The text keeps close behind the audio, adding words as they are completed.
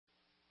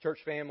Church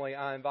family,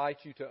 I invite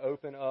you to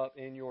open up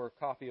in your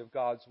copy of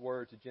God's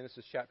Word to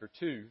Genesis chapter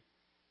 2,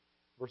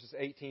 verses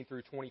 18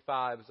 through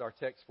 25 is our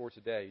text for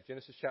today.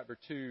 Genesis chapter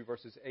 2,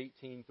 verses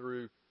 18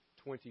 through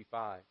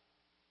 25.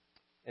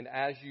 And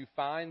as you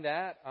find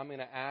that, I'm going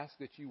to ask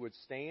that you would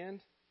stand,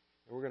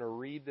 and we're going to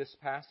read this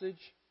passage.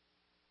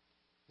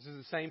 This is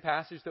the same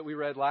passage that we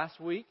read last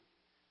week.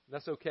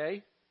 That's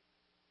okay.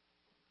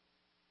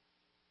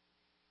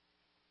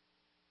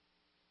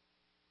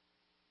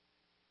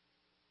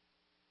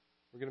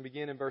 We're going to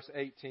begin in verse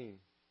 18.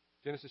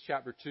 Genesis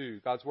chapter 2.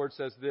 God's Word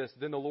says this,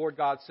 "Then the Lord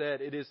God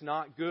said, 'It is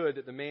not good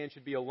that the man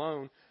should be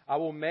alone. I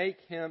will make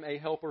him a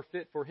helper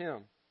fit for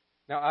him.'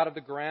 Now out of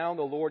the ground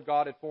the Lord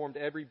God had formed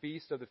every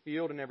beast of the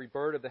field and every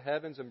bird of the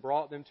heavens and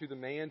brought them to the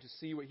man to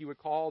see what he would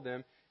call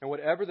them. And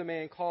whatever the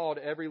man called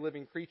every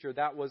living creature,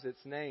 that was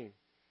its name.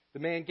 The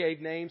man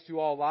gave names to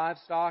all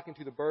livestock and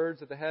to the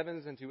birds of the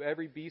heavens and to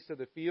every beast of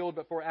the field.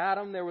 But for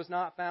Adam there was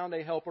not found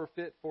a helper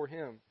fit for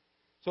him.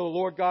 So the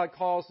Lord God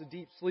caused a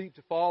deep sleep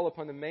to fall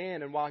upon the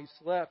man, and while he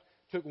slept,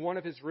 took one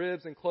of his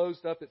ribs and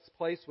closed up its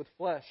place with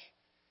flesh.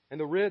 And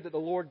the rib that the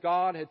Lord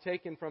God had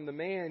taken from the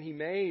man he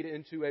made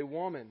into a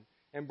woman,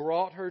 and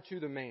brought her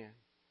to the man.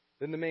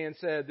 Then the man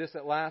said, 'This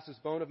at last is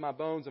bone of my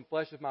bones and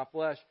flesh of my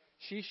flesh.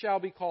 She shall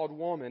be called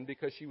woman,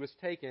 because she was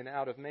taken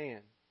out of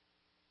man.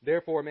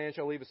 Therefore a man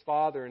shall leave his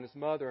father and his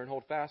mother, and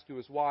hold fast to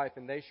his wife,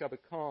 and they shall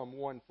become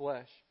one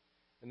flesh.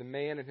 And the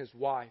man and his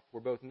wife were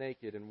both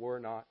naked and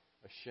were not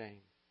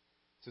ashamed.'"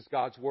 This is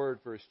God's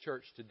Word for His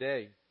church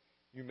today.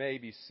 You may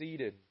be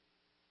seated.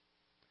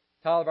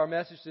 The title of our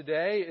message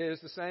today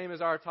is the same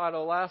as our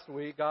title last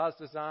week, God's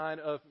Design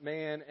of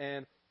Man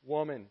and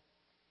Woman.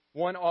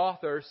 One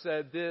author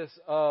said this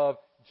of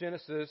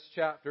Genesis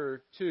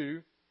chapter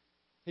 2.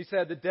 He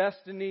said, "The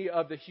destiny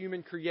of the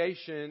human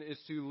creation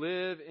is to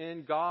live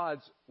in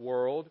God's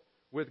world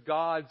with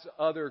God's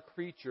other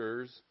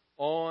creatures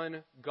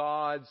on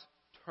God's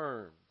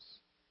terms."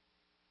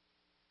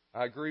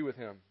 I agree with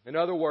him. In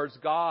other words,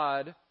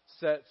 God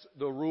sets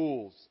the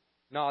rules,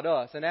 not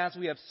us. And as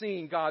we have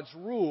seen, God's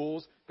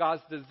rules,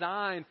 God's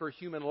design for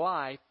human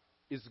life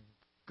is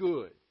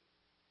good.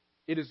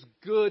 It is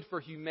good for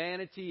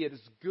humanity. It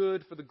is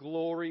good for the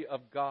glory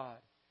of God.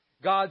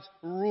 God's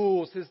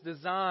rules, His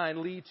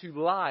design, lead to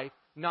life,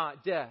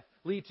 not death.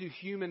 Lead to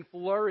human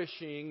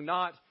flourishing,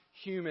 not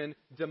human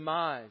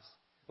demise.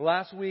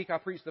 Last week, I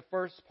preached the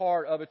first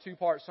part of a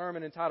two-part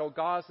sermon entitled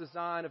God's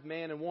Design of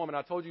Man and Woman.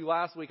 I told you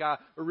last week I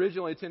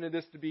originally intended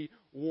this to be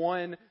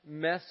one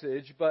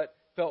message, but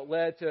felt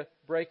led to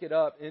break it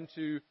up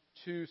into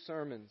two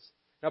sermons.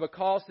 Now,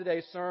 because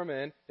today's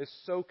sermon is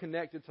so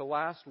connected to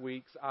last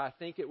week's, I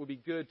think it would be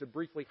good to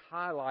briefly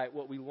highlight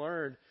what we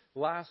learned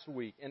last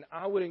week. And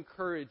I would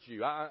encourage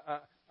you.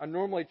 I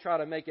normally try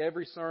to make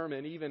every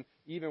sermon,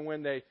 even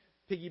when they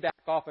piggyback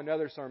off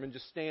another sermon,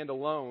 just stand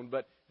alone.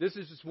 But this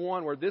is just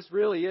one where this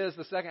really is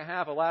the second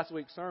half of last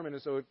week's sermon.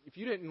 And so if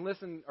you didn't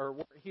listen or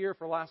weren't here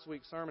for last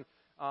week's sermon,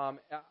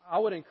 I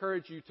would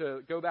encourage you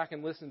to go back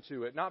and listen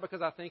to it. Not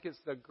because I think it's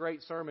the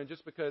great sermon,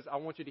 just because I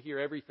want you to hear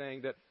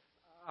everything that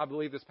I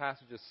believe this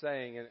passage is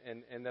saying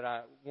and that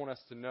I want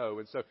us to know.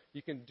 And so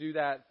you can do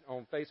that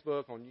on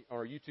Facebook, on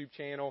our YouTube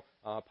channel,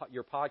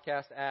 your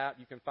podcast app.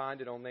 You can find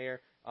it on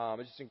there. I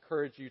just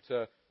encourage you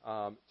to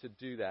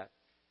do that.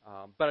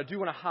 But I do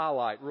want to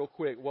highlight real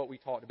quick what we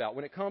talked about.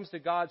 When it comes to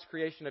God's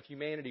creation of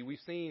humanity, we've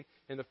seen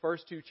in the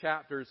first two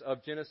chapters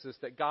of Genesis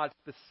that God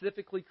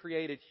specifically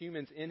created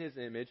humans in His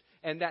image,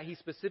 and that He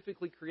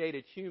specifically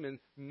created humans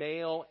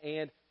male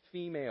and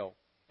female.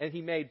 And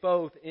He made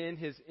both in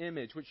His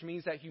image, which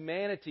means that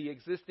humanity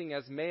existing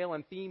as male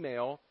and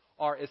female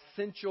are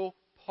essential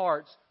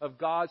parts of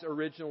God's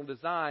original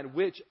design,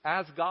 which,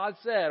 as God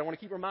said, I want to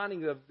keep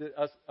reminding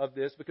us of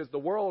this because the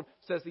world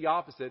says the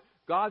opposite.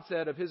 God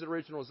said of His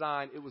original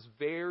design, it was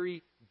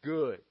very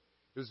good.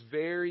 It was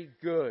very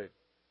good.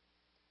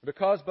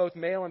 Because both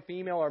male and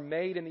female are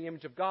made in the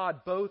image of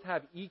God, both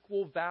have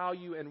equal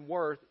value and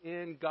worth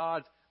in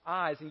God's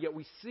eyes. And yet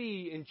we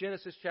see in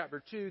Genesis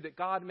chapter 2 that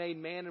God made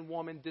man and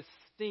woman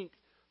distinct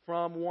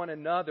from one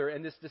another.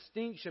 And this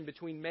distinction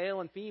between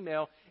male and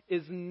female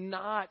is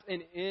not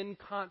an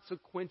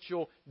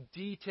inconsequential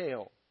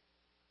detail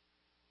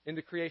in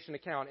the creation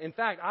account. In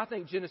fact, I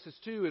think Genesis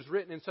 2 is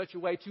written in such a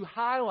way to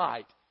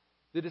highlight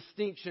the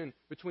distinction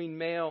between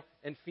male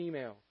and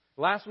female.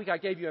 Last week I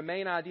gave you a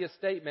main idea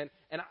statement,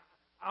 and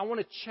I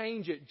want to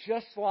change it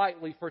just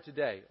slightly for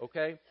today,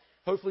 okay?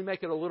 Hopefully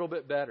make it a little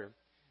bit better.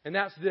 And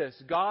that's this: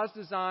 God's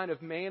design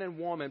of man and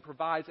woman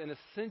provides an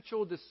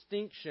essential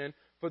distinction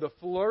for the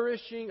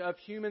flourishing of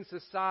human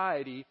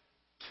society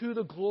to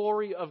the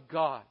glory of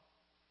God.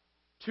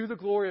 To the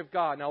glory of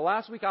God. Now,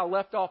 last week I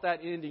left off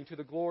that ending, to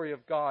the glory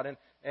of God,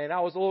 and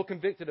I was a little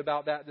convicted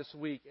about that this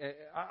week.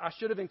 I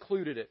should have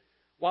included it.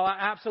 While I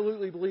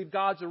absolutely believe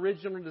God's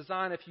original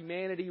design of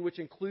humanity, which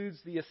includes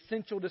the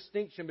essential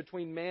distinction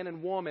between man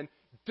and woman,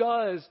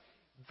 does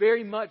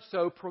very much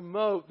so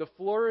promote the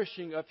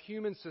flourishing of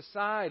human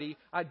society,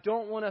 I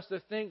don't want us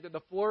to think that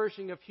the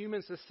flourishing of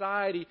human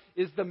society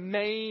is the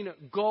main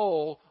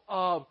goal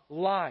of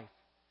life.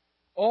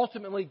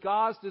 Ultimately,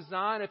 God's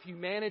design of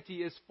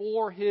humanity is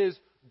for His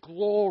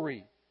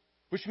glory,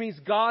 which means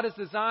God has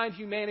designed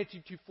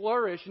humanity to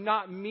flourish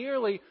not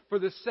merely for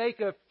the sake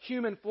of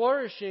human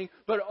flourishing,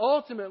 but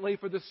ultimately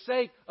for the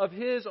sake of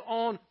His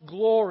own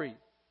glory.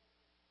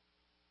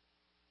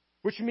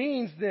 Which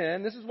means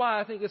then, this is why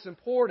I think it's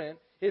important,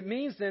 it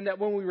means then that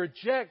when we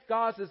reject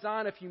God's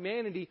design of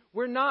humanity,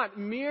 we're not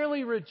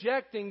merely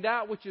rejecting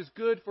that which is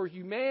good for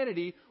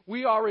humanity,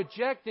 we are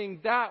rejecting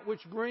that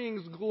which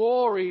brings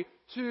glory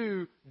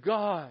to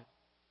God.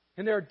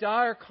 And there are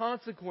dire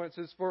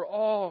consequences for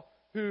all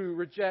who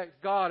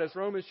reject God. As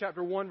Romans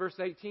chapter 1 verse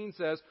 18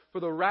 says,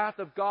 "For the wrath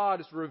of God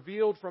is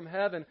revealed from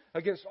heaven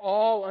against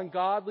all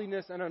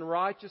ungodliness and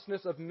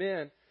unrighteousness of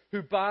men,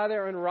 who by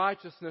their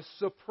unrighteousness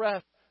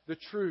suppress the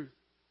truth."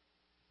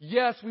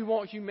 Yes, we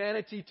want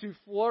humanity to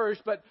flourish,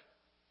 but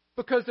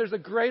because there's a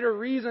greater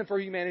reason for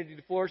humanity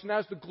to flourish, and that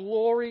is the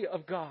glory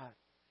of God.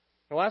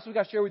 Now, last week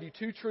I shared with you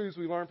two truths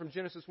we learned from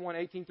Genesis 1,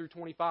 18 through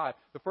 25.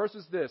 The first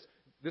is this.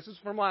 This is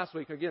from last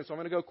week, again, so I'm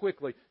going to go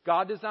quickly.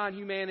 God designed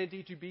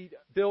humanity to be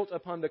built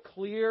upon the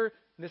clear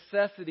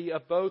necessity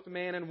of both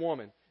man and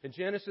woman. In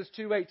Genesis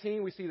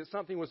 2:18, we see that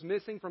something was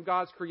missing from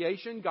God's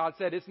creation. God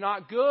said, "It's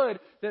not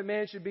good that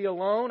man should be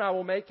alone. I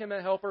will make him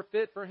a helper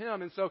fit for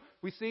him." And so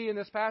we see in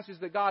this passage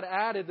that God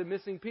added the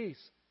missing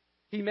piece.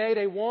 He made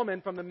a woman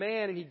from the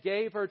man and He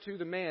gave her to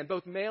the man.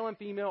 Both male and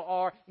female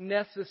are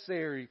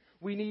necessary.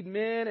 We need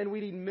men and we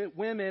need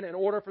women in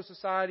order for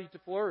society to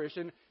flourish.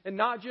 And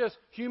not just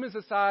human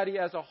society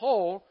as a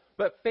whole,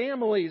 but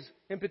families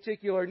in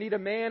particular need a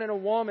man and a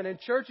woman. And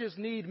churches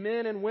need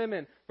men and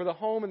women for the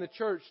home and the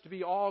church to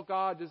be all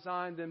God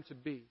designed them to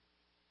be.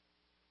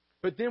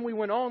 But then we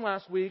went on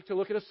last week to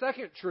look at a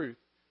second truth.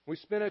 We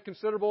spent a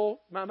considerable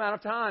amount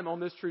of time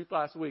on this truth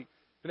last week.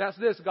 And that's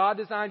this. God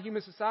designed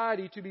human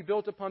society to be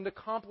built upon the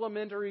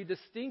complementary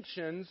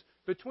distinctions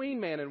between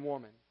man and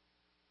woman.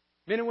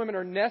 Men and women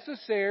are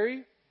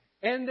necessary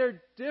and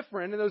they're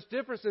different. And those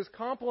differences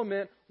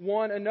complement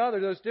one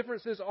another. Those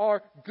differences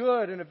are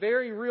good. In a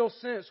very real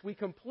sense, we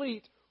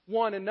complete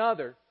one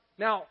another.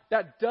 Now,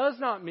 that does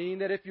not mean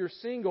that if you're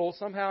single,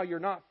 somehow you're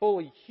not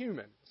fully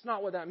human. It's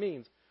not what that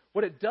means.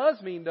 What it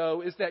does mean,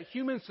 though, is that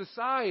human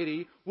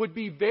society would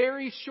be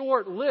very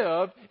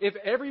short-lived if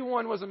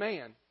everyone was a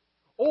man.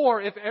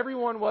 Or if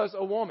everyone was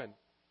a woman.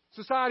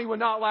 Society would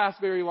not last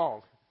very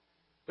long.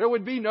 There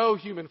would be no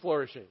human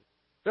flourishing.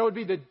 There would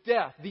be the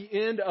death, the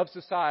end of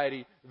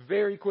society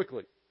very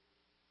quickly.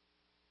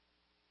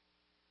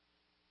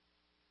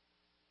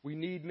 We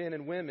need men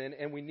and women,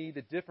 and we need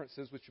the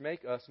differences which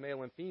make us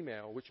male and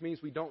female, which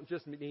means we don't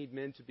just need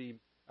men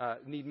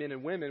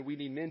and women. We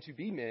need men to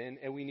be men,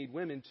 and we need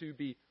women to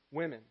be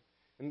women.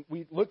 And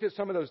we looked at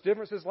some of those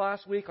differences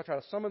last week. I'll try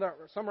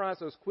to summarize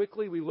those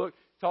quickly. We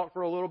talked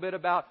for a little bit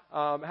about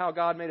how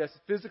God made us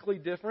physically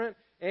different.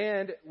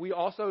 And we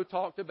also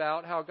talked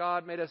about how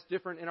God made us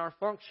different in our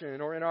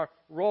function or in our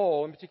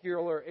role in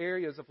particular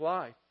areas of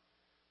life.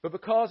 But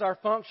because our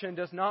function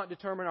does not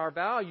determine our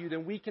value,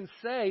 then we can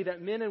say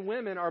that men and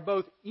women are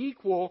both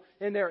equal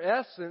in their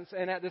essence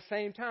and at the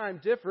same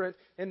time different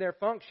in their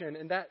function.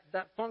 And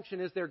that function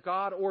is their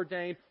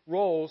God-ordained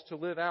roles to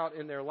live out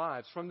in their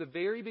lives. From the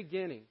very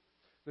beginning,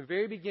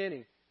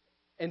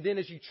 and then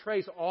as you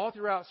trace all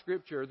throughout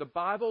Scripture, the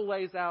Bible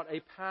lays out a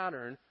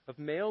pattern of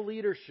male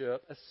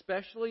leadership,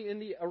 especially in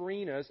the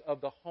arenas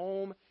of the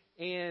home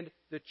and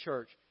the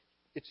church.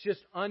 It's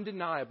just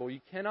undeniable. You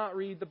cannot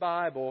read the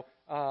Bible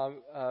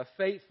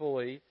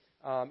faithfully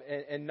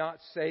and not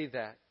say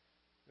that,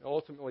 and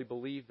ultimately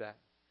believe that.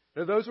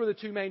 Now, those were the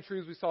two main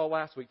truths we saw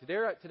last week.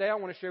 Today I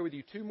want to share with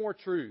you two more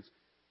truths.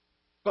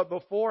 But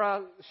before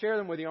I share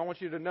them with you, I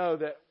want you to know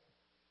that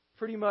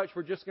pretty much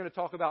we're just going to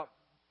talk about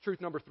truth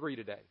number 3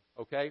 today,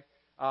 okay?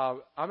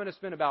 I'm going to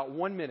spend about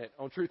 1 minute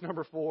on truth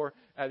number 4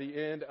 at the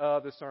end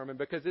of the sermon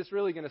because it's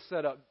really going to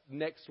set up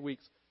next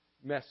week's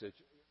message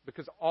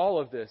because all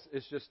of this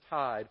is just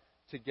tied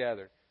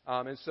together.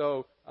 And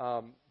so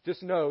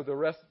just know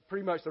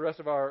pretty much the rest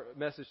of our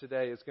message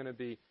today is going to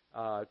be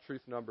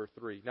truth number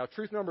 3. Now,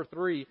 truth number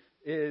 3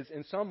 is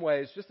in some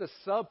ways just a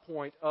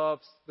sub-point of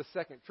the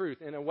second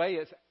truth. In a way,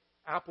 it's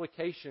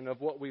application of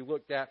what we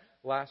looked at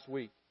last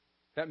week.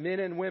 That men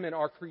and women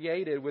are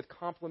created with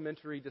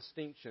complementary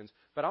distinctions.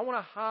 But I want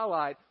to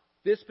highlight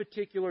this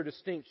particular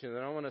distinction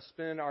that I want to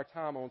spend our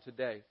time on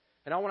today.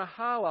 And I want to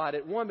highlight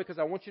it, one, because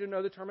I want you to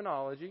know the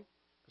terminology.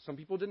 Some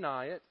people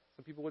deny it.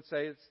 Some people would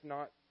say it's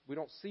not. We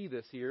don't see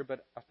this here,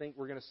 but I think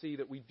we're going to see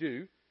that we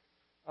do.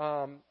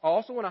 I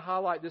also want to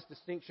highlight this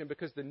distinction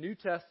because the New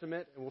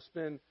Testament, and we'll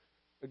spend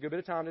a good bit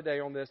of time today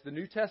on this, the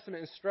New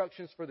Testament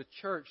instructions for the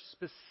church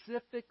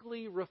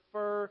specifically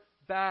refer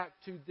back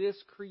to this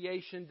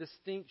creation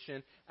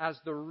distinction as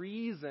the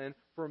reason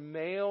for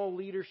male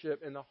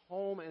leadership in the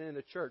home and in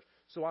the church.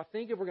 So I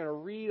think if we're going to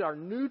read our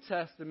New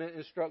Testament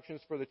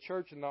instructions for the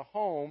church and the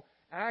home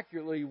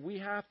accurately, we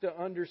have to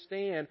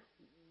understand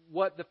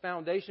what the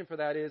foundation for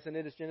that is, and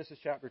it is Genesis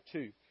chapter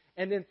 2.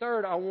 And then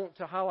third, I want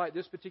to highlight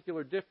this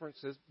particular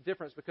difference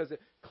because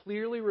it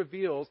clearly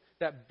reveals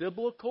that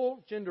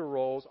biblical gender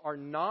roles are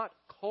not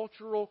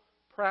cultural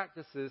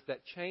practices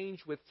that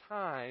change with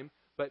time,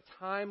 but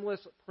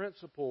timeless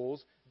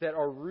principles that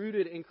are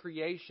rooted in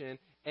creation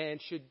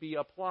and should be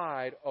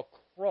applied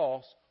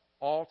across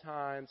all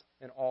times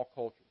and all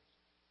cultures.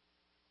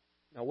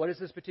 Now, what is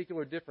this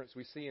particular difference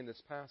we see in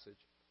this passage?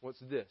 What's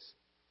this?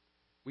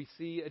 We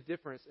see a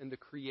difference in the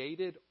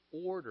created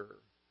order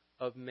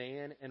of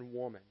man and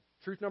woman.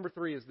 Truth number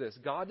 3 is this.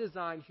 God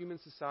designed human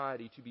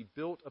society to be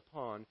built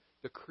upon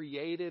the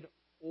created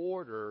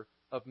order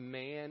of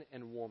man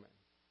and woman.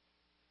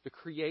 The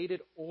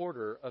created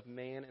order of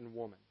man and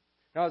woman.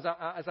 Now,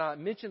 as I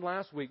mentioned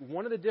last week,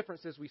 one of the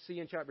differences we see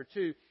in chapter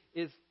 2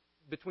 is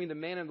between the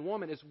man and the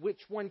woman is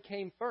which one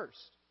came first.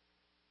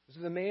 Is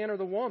it the man or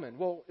the woman?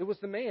 Well, it was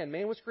the man.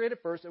 Man was created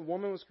first and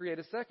woman was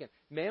created second.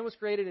 Man was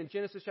created in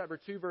Genesis chapter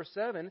 2, verse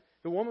 7.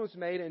 The woman was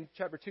made in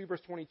chapter 2,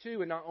 verse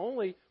 22. And not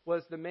only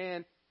was the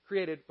man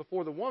created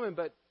before the woman,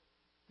 but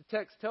the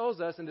text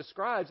tells us and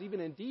describes, even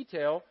in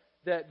detail,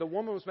 that the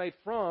woman was made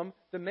from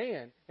the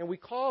man. And we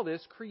call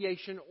this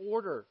creation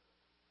order.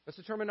 That's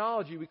the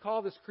terminology. We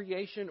call this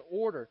creation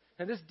order.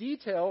 And this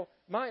detail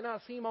might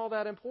not seem all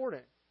that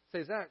important.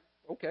 Say, Zach,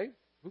 okay,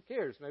 who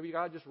cares? Maybe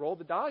God just rolled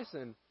the dice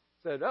and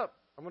said,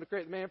 I'm going to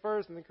create the man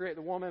first and then create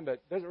the woman, but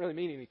it doesn't really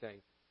mean anything.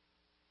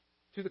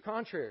 To the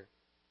contrary,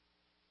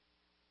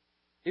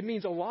 it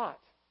means a lot,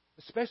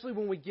 especially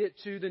when we get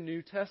to the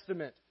New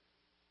Testament.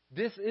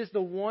 This is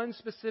the one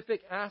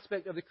specific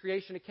aspect of the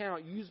creation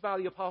account used by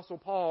the Apostle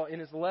Paul in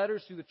his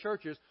letters to the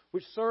churches,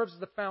 which serves as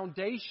the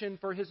foundation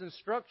for his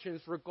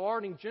instructions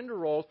regarding gender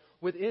roles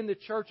within the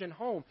church and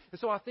home.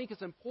 And so I think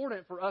it's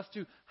important for us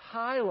to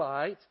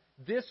highlight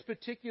this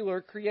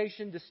particular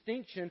creation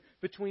distinction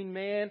between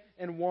man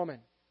and woman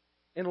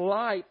in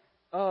light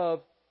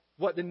of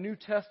what the New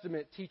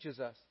Testament teaches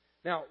us.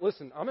 Now,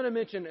 listen, I'm going to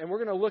mention, and we're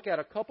going to look at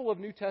a couple of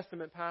New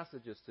Testament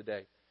passages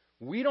today.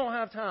 We don't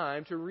have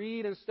time to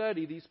read and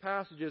study these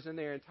passages in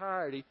their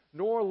entirety,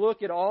 nor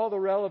look at all the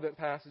relevant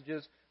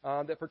passages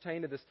that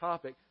pertain to this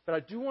topic. But I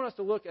do want us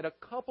to look at a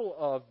couple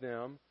of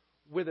them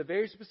with a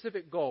very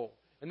specific goal.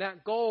 And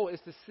that goal is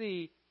to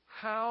see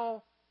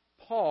how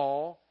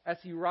Paul, as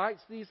he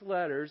writes these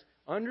letters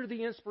under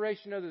the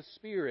inspiration of the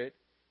Spirit,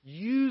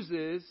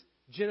 uses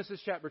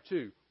Genesis chapter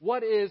 2.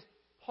 What is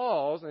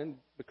Paul's, and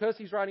because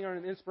he's writing under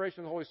the inspiration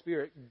of the Holy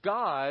Spirit,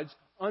 God's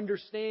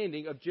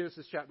understanding of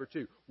Genesis chapter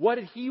 2. What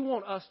did he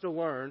want us to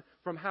learn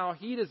from how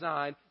he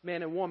designed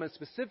man and woman,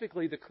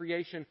 specifically the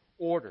creation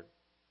order?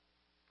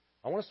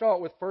 I want to start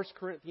with 1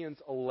 Corinthians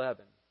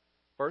 11.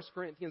 1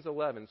 Corinthians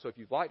 11. So if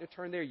you'd like to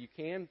turn there, you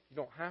can. You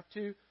don't have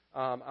to.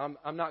 I'm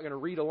not going to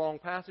read a long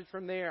passage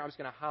from there. I'm just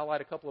going to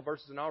highlight a couple of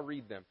verses and I'll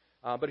read them.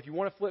 But if you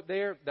want to flip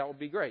there, that would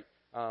be great.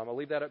 I'll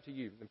leave that up to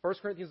you. In 1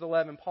 Corinthians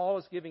 11, Paul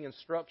is giving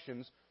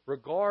instructions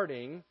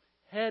regarding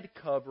head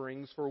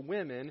coverings for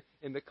women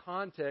in the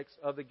context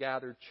of the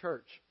gathered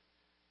church.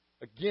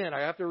 Again,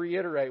 I have to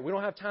reiterate, we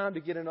don't have time to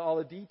get into all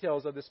the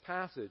details of this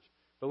passage.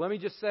 But let me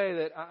just say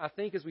that I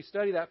think as we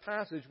study that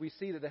passage, we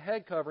see that the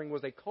head covering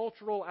was a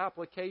cultural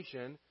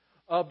application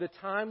of the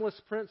timeless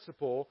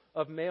principle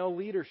of male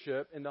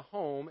leadership in the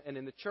home and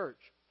in the church.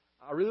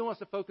 I really want us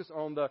to focus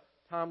on the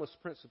timeless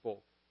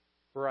principle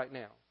for right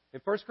now.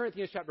 In 1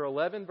 Corinthians chapter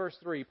 11, verse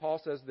 3, Paul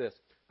says this,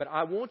 "But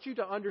I want you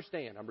to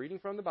understand," I'm reading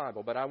from the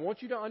Bible, "but I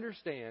want you to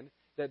understand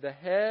that the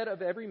head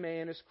of every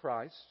man is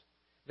Christ,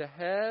 the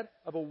head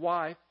of a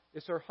wife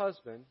is her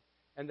husband,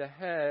 and the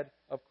head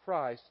of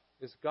Christ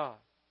is God."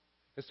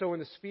 And so in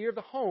the sphere of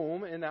the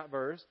home, in that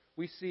verse,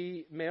 we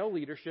see male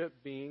leadership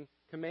being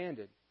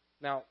commanded.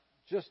 Now,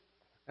 just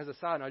as a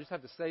side note, I just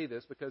have to say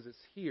this because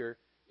it's here.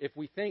 If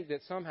we think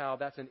that somehow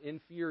that's an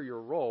inferior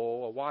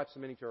role, a wife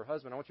submitting to her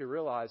husband, I want you to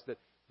realize that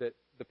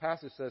the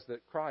passage says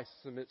that Christ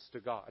submits to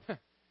God.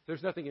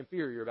 There's nothing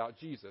inferior about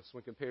Jesus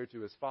when compared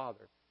to his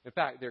Father. In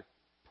fact, they're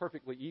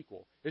perfectly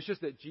equal. It's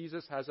just that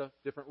Jesus has a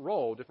different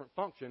role, different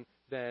function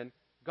than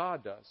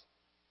God does.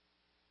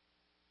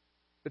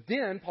 But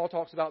then Paul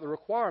talks about the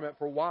requirement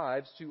for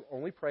wives to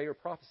only pray or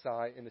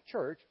prophesy in the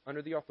church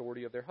under the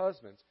authority of their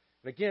husbands.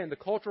 And again, the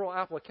cultural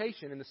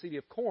application in the city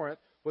of Corinth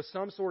was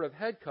some sort of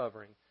head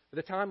covering. But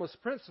the timeless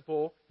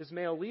principle is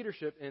male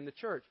leadership in the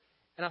church.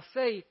 And I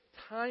say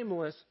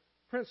timeless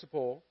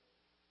principle.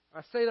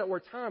 I say that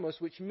word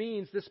timeless, which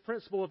means this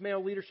principle of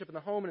male leadership in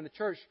the home and in the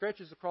church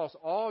stretches across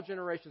all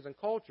generations and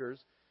cultures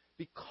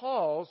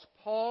because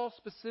Paul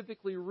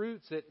specifically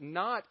roots it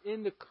not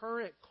in the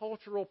current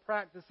cultural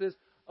practices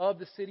of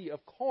the city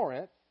of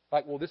Corinth,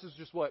 like, well, this is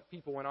just what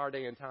people in our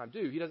day and time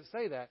do. He doesn't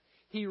say that.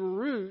 He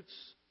roots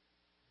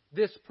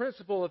this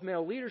principle of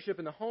male leadership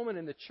in the home and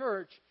in the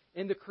church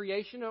in the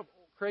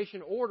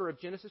creation order of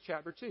Genesis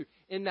chapter 2.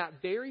 In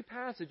that very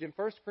passage in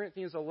 1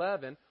 Corinthians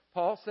 11,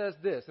 Paul says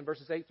this in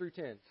verses 8 through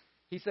 10.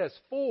 He says,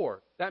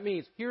 "For," that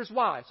means, here's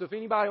why. So if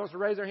anybody wants to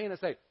raise their hand and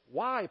say,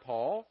 why,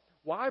 Paul?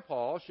 Why,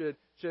 Paul, should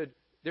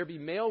there be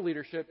male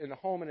leadership in the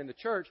home and in the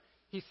church?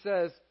 He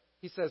says,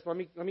 let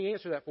me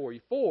answer that for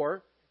you.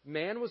 "For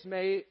man was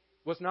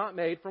not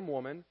made from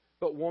woman,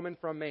 but woman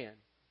from man.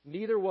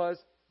 Neither was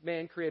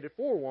man created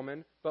for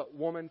woman, but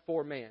woman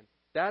for man.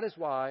 That is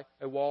why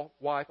a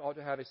wife ought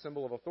to have a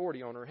symbol of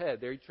authority on her head.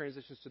 There he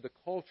transitions to the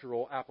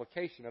cultural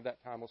application of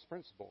that timeless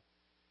principle.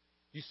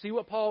 Do you see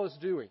what Paul is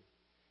doing?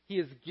 He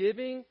is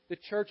giving the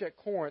church at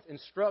Corinth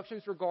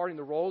instructions regarding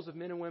the roles of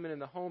men and women in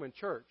the home and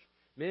church.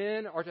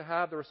 Men are to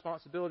have the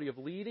responsibility of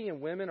leading,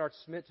 and women are to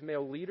submit to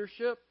male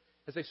leadership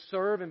as they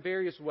serve in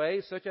various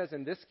ways, such as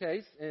in this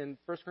case, in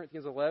 1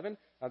 Corinthians 11,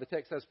 the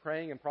text says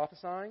praying and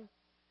prophesying.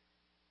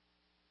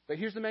 But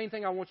here's the main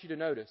thing I want you to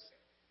notice.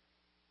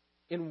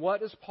 In what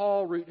does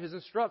Paul root his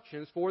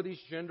instructions for these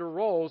gender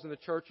roles in the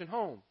church and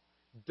home?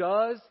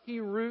 Does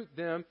he root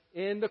them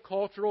in the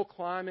cultural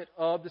climate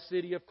of the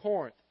city of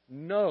Corinth?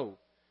 No.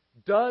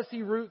 Does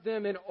he root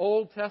them in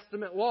Old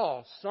Testament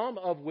law, some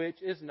of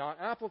which is not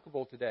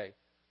applicable today?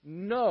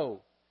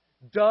 No.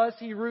 Does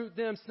he root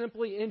them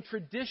simply in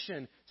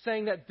tradition,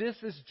 saying that this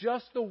is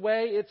just the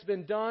way it's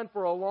been done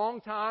for a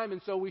long time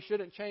and so we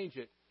shouldn't change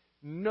it?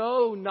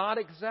 No, not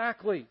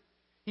exactly.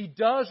 He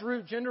does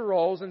root gender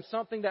roles in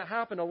something that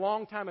happened a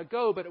long time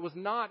ago, but it was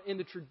not in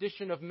the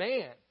tradition of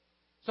man,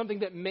 something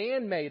that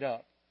man made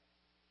up.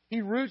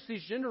 He roots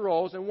these gender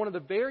roles in one of the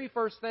very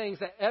first things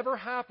that ever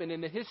happened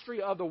in the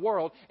history of the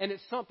world, and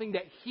it's something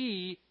that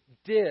he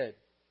did.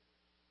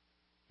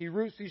 He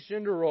roots these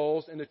gender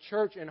roles in the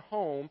church and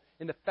home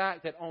in the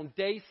fact that on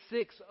day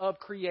 6 of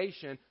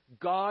creation,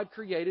 God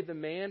created the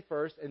man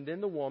first and then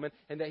the woman,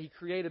 and that He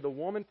created the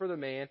woman for the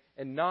man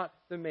and not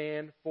the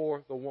man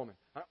for the woman.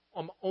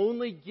 I'm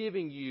only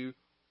giving you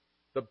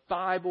the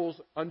Bible's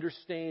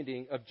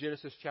understanding of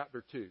Genesis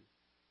chapter 2.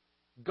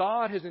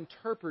 God has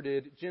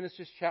interpreted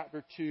Genesis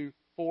chapter 2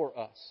 for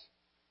us.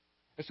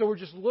 And so we're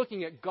just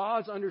looking at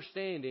God's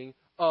understanding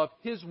of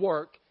His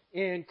work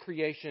in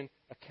creation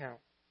account.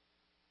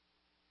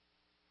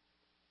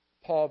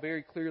 Paul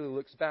very clearly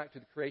looks back to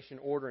the creation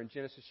order in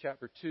Genesis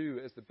chapter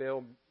 2 as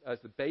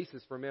the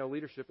basis for male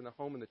leadership in the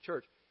home and the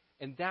church.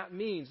 And that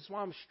means, that's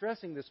why I'm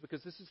stressing this,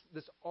 because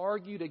this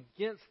argued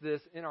against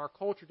this in our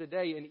culture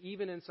today and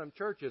even in some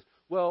churches.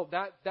 Well,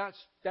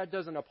 that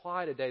doesn't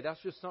apply today.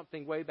 That's just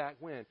something way back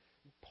when.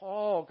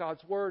 Paul,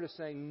 God's Word, is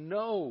saying,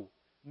 no.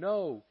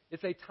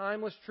 It's a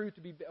timeless truth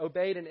to be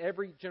obeyed in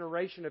every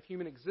generation of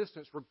human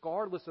existence,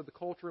 regardless of the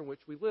culture in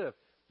which we live.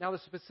 Now, the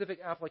specific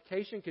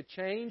application could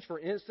change. For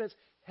instance,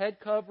 head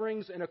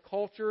coverings in a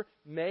culture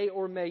may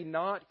or may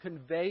not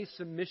convey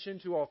submission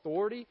to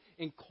authority.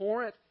 In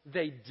Corinth,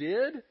 they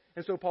did.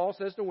 And so Paul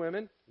says to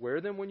women, wear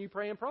them when you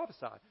pray and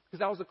prophesy. Because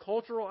that was a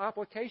cultural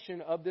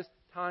application of this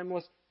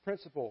timeless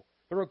principle.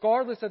 But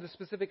regardless of the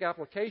specific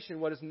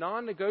application, what is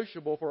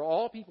non-negotiable for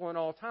all people in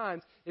all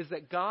times is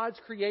that God's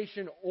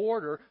creation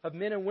order of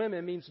men and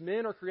women means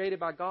men are created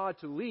by God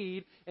to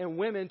lead and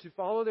women to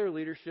follow their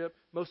leadership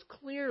most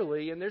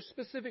clearly. And there's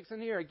specifics in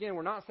here. Again,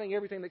 we're not saying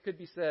everything that could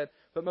be said,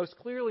 but most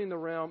clearly in the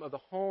realm of the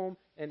home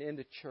and in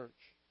the church.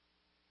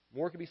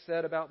 More could be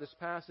said about this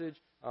passage.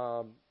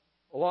 A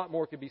lot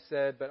more could be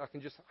said, but I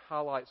can just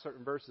highlight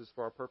certain verses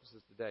for our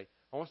purposes today.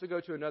 I want us to go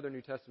to another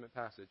New Testament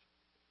passage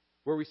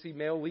where we see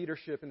male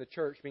leadership in the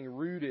church being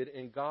rooted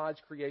in God's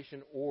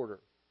creation order.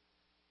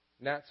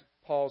 And that's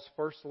Paul's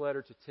first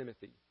letter to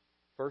Timothy,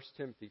 1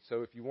 Timothy.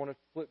 So if you want to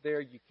flip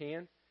there, you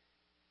can.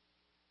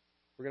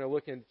 We're going to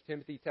look in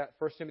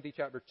 1 Timothy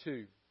chapter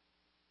 2.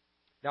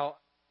 Now,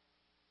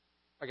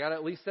 I got to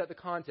at least set the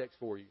context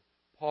for you.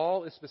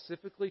 Paul is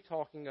specifically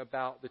talking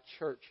about the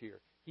church here.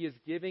 He is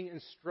giving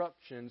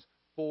instructions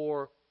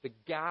for the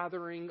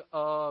gathering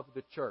of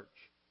the church.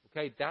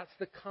 Okay, that's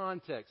the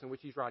context in which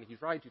he's writing.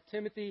 He's writing to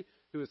Timothy,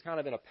 who is kind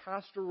of in a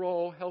pastor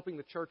role, helping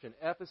the church in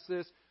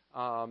Ephesus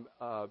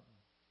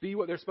be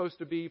what they're supposed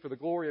to be for the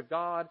glory of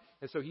God.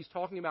 And so he's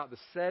talking about the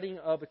setting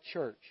of a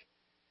church.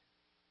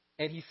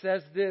 And he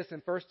says this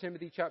in 1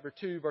 Timothy chapter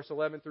 2, verse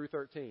 11 through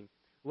 13.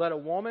 Let a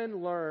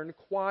woman learn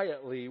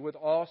quietly with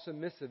all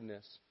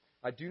submissiveness.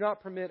 I do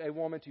not permit a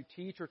woman to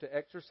teach or to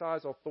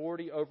exercise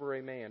authority over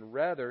a man.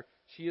 Rather,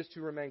 she is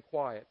to remain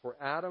quiet. For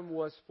Adam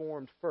was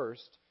formed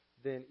first,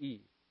 then Eve.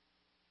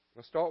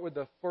 I'll start with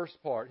the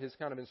first part, his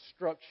kind of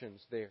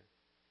instructions there.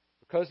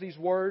 Because these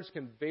words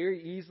can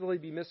very easily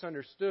be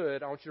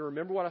misunderstood, I want you to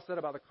remember what I said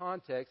about the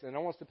context, and I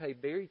want us to pay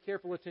very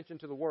careful attention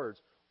to the words,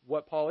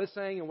 what Paul is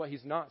saying and what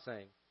he's not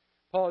saying.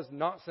 Paul is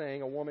not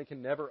saying a woman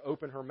can never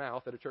open her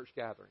mouth at a church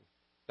gathering.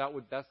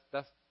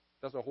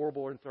 That's a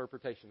horrible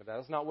interpretation of that.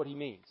 That's not what he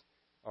means.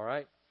 All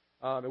right?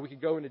 And we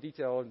could go into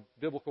detail and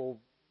biblical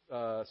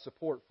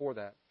support for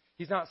that.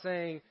 He's not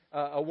saying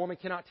a woman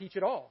cannot teach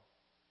at all.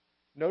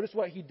 Notice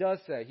what he does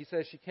say. He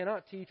says she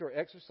cannot teach or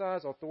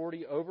exercise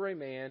authority over a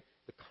man,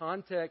 the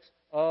context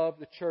of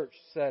the church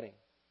setting.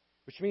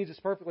 Which means it's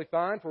perfectly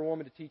fine for a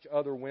woman to teach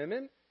other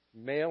women,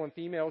 male and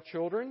female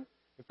children.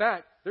 In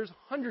fact, there's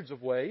hundreds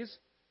of ways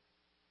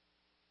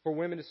for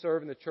women to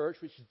serve in the church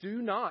which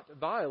do not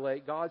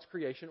violate God's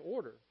creation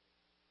order.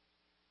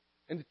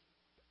 And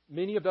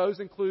many of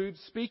those include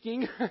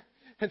speaking,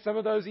 and some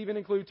of those even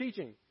include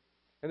teaching.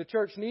 And the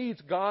church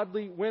needs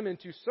godly women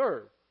to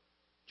serve.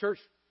 Church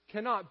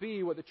cannot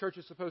be what the church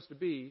is supposed to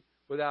be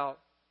without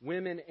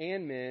women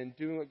and men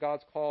doing what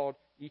God's called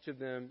each of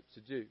them to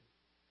do.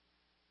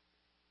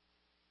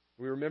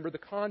 We remember the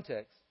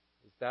context.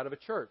 It's that of a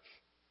church.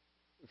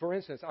 For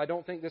instance, I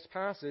don't think this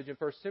passage in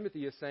 1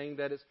 Timothy is saying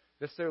that it's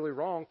necessarily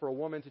wrong for a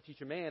woman to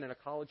teach a man in a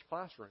college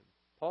classroom.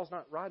 Paul's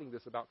not writing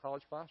this about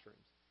college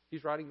classrooms.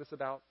 He's writing this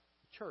about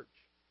the church.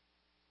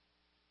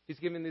 He's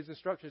giving these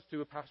instructions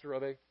to a pastor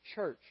of a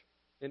church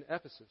in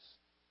Ephesus.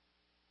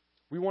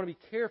 We want to be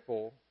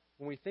careful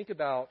when we think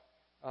about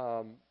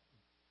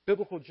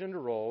biblical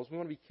gender roles. We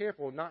want to be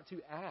careful not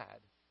to add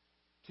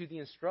to the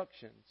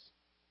instructions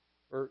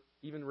or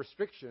even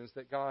restrictions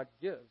that God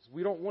gives.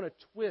 We don't want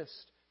to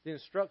twist the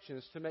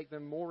instructions to make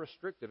them more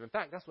restrictive. In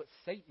fact, that's what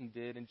Satan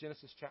did in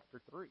Genesis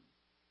chapter 3.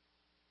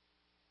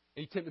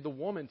 He tempted the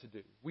woman to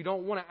do. We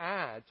don't want to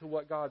add to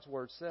what God's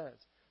Word says.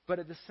 But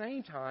at the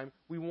same time,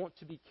 we want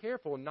to be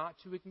careful not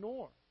to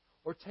ignore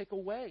or take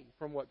away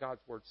from what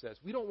God's Word says.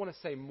 We don't want to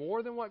say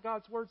more than what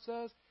God's Word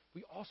says.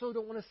 We also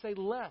don't want to say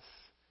less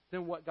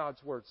than what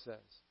God's Word says.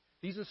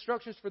 These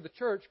instructions for the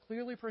church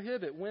clearly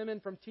prohibit women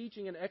from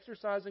teaching and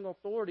exercising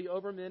authority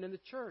over men in the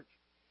church.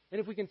 And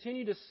if we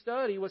continue to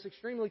study what's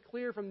extremely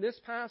clear from this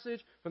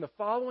passage, from the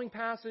following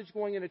passage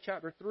going into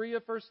chapter 3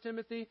 of 1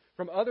 Timothy,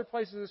 from other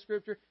places in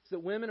Scripture, is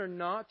that women are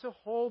not to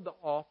hold the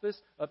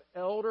office of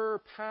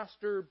elder,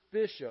 pastor,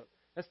 bishop.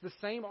 That's the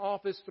same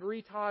office,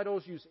 three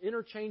titles used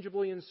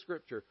interchangeably in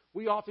Scripture.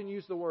 We often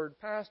use the word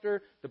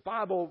pastor. The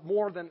Bible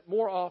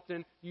more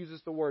often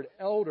uses the word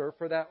elder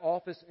for that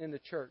office in the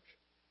church.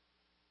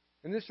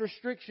 And this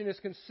restriction is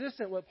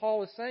consistent with what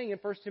Paul is saying in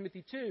 1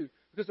 Timothy 2.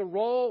 Because the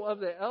role of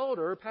the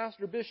elder,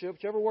 pastor, bishop,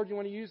 whichever word you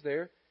want to use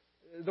there,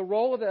 the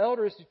role of the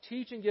elder is to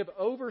teach and give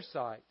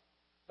oversight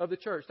of the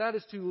church. That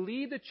is to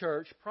lead the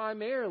church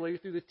primarily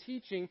through the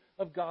teaching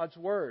of God's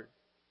Word.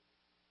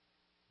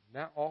 And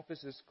that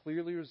office is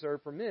clearly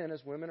reserved for men,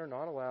 as women are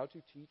not allowed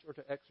to teach or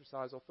to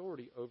exercise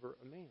authority over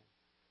a man.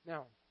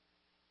 Now,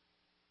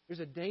 there's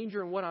a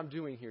danger in what I'm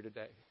doing here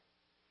today.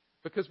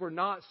 Because we're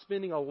not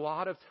spending a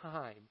lot of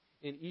time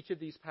in each of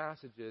these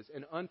passages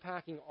and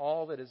unpacking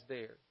all that is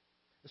there.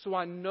 So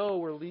I know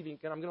we're leaving,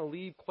 and I'm going to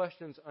leave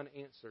questions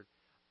unanswered.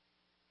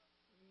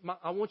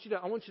 I want you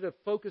to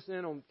focus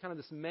in on kind of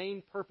this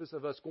main purpose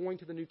of us going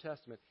to the New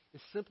Testament,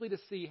 is simply to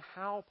see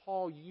how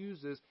Paul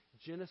uses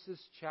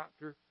Genesis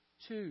chapter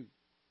 2.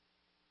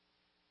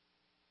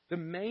 The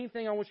main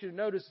thing I want you to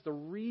notice is the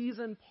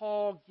reason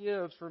Paul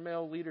gives for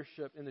male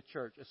leadership in the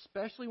church,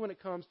 especially when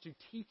it comes to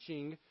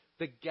teaching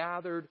the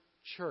gathered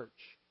church.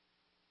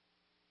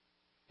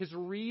 His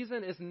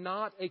reason is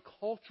not a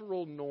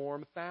cultural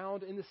norm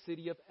found in the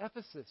city of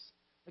Ephesus.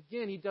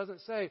 Again, he doesn't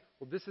say,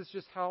 well, this is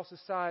just how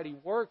society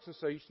works, and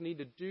so you just need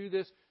to do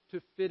this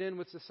to fit in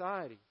with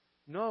society.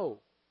 No.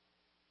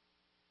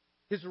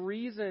 His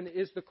reason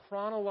is the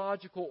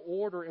chronological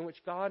order in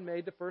which God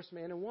made the first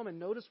man and woman.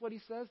 Notice what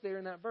he says there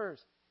in that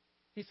verse.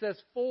 He says,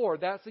 for.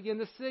 That's again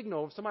the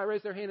signal. If somebody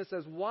raised their hand and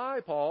says, why,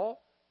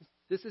 Paul?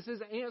 This is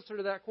his answer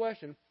to that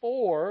question.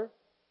 For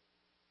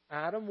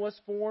Adam was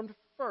formed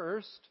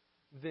first,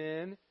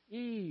 then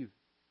Eve.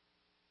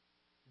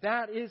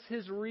 That is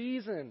his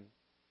reason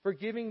for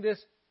giving this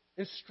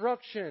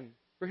instruction,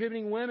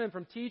 prohibiting women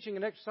from teaching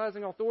and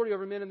exercising authority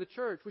over men in the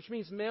church, which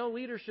means male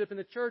leadership in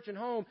the church and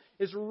home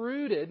is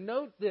rooted,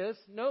 note this,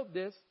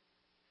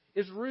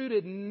 is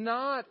rooted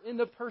not in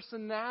the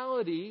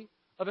personality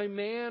of a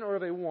man or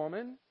of a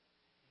woman.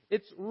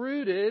 It's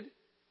rooted,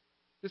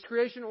 this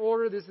creation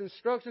order, these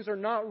instructions are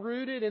not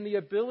rooted in the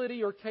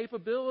ability or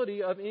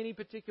capability of any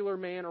particular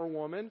man or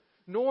woman,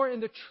 nor in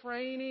the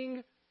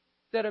training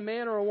that a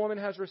man or a woman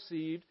has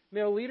received.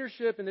 Male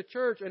leadership in the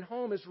church and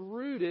home is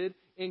rooted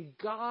in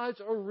God's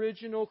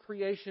original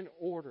creation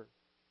order.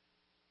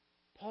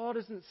 Paul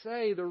doesn't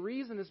say the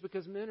reason is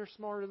because men are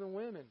smarter than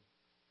women.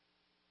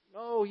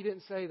 No, he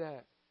didn't say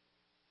that.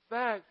 In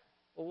fact,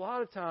 a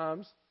lot of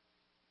times,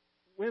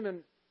 women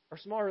are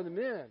smarter than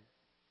men.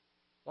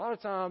 A lot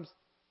of times,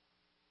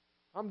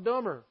 I'm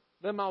dumber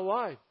than my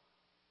wife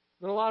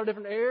in a lot of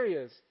different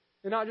areas.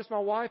 And not just my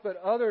wife, but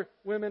other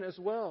women as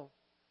well.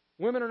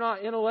 Women are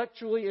not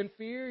intellectually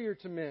inferior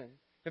to men.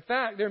 In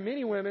fact, there are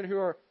many women who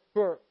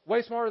are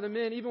way smarter than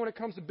men, even when it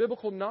comes to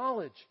biblical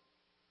knowledge.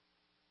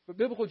 But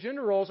biblical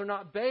gender roles are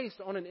not based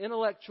on an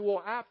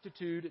intellectual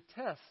aptitude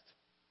test.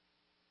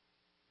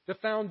 The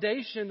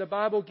foundation the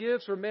Bible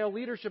gives for male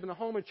leadership in the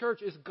home and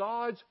church is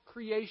God's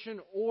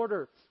creation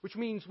order, which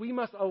means we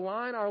must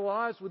align our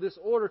lives with this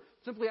order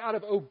simply out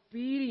of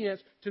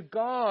obedience to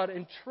God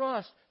and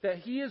trust that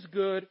He is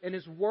good and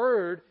His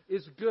Word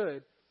is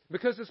good.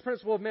 Because this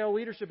principle of male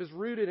leadership is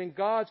rooted in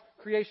God's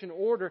creation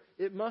order,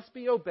 it must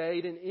be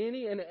obeyed in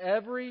any and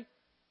every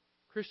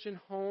Christian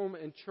home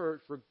and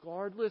church,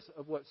 regardless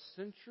of what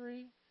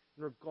century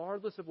and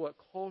regardless of what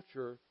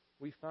culture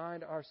we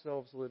find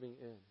ourselves living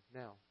in.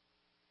 Now,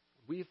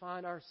 we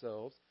find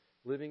ourselves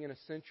living in a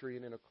century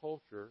and in a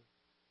culture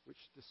which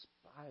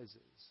despises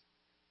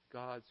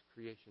God's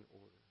creation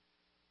order.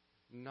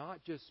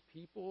 Not just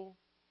people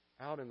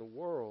out in the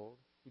world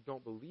who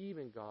don't believe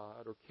in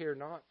God or care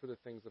not for the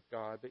things of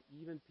God, but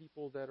even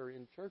people that are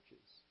in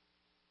churches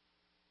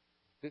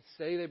that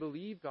say they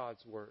believe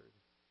God's Word,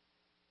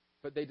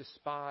 but they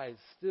despise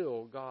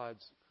still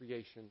God's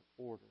creation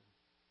order.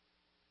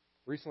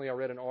 Recently, I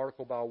read an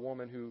article by a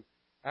woman who,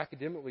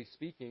 academically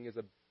speaking, is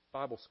a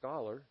Bible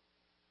scholar.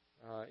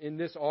 In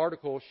this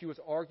article, she was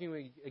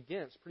arguing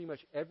against pretty much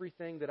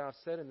everything that I've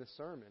said in this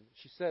sermon.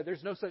 She said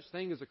there's no such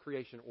thing as a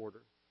creation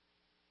order.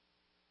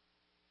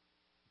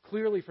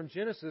 Clearly, from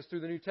Genesis through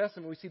the New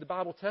Testament, we see the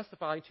Bible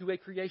testifying to a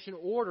creation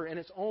order and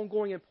its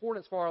ongoing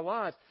importance for our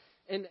lives.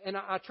 And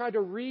I tried to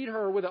read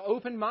her with an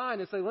open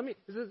mind and say,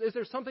 is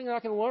there something I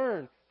can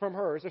learn from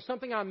her? Is there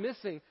something I'm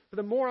missing? But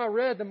the more I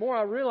read, the more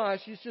I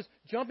realized she's just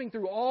jumping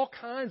through all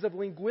kinds of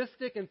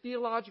linguistic and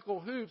theological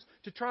hoops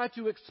to try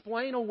to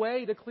explain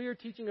away the clear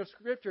teaching of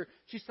Scripture.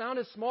 She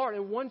sounded smart.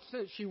 In one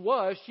sense, she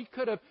was. She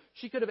could have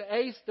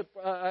aced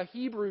a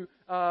Hebrew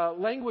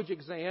language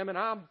exam, and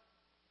I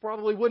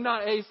probably would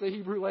not ace the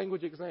Hebrew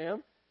language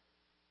exam.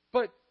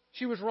 But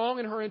she was wrong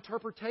in her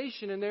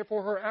interpretation and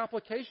therefore her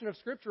application of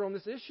Scripture on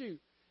this issue.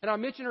 And I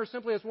mention her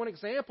simply as one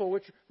example,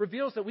 which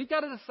reveals that we've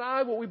got to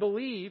decide what we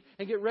believe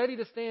and get ready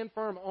to stand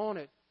firm on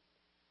it.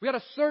 We've got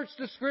to search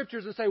the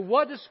Scriptures and say,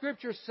 what does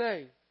Scripture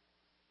say?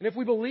 And if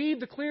we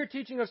believe the clear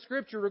teaching of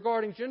Scripture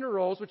regarding gender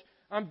roles, which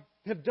I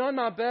have done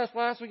my best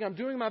last week, I'm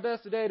doing my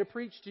best today to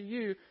preach to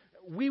you,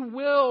 we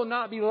will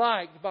not be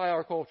liked by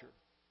our culture.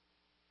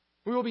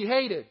 We will be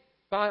hated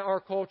by our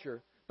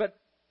culture.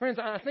 Friends,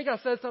 I think I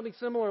said something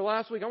similar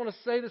last week. I want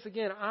to say this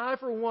again. I,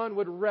 for one,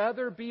 would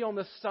rather be on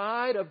the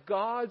side of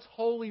God's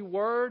holy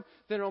word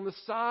than on the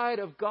side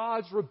of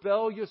God's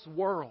rebellious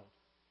world.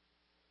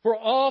 For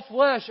all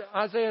flesh,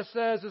 Isaiah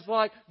says, is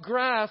like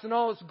grass, and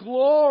all its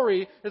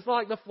glory is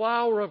like the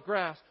flower of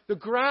grass. The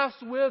grass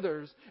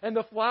withers and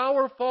the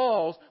flower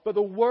falls, but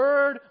the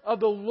word of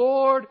the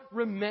Lord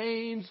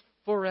remains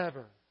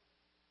forever.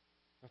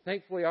 Now,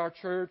 thankfully, our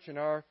church and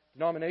our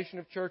denomination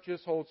of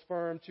churches holds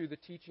firm to the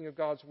teaching of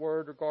God's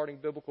Word regarding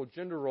biblical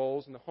gender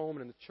roles in the home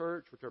and in the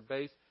church, which are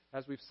based,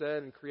 as we've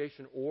said, in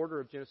creation order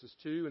of Genesis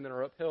 2 and then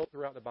are upheld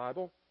throughout the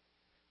Bible.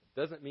 It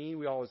doesn't mean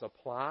we always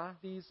apply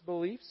these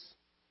beliefs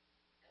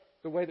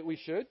the way that we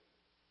should.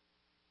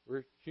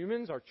 We're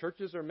humans. Our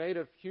churches are made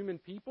of human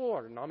people.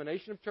 Our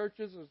denomination of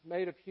churches is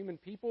made of human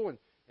people,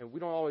 and we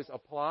don't always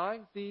apply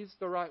these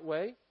the right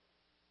way.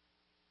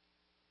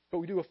 But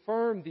we do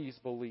affirm these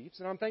beliefs,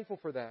 and I'm thankful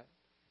for that.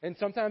 And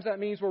sometimes that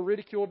means we're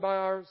ridiculed by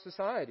our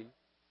society.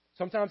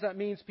 Sometimes that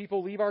means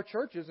people leave our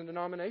churches and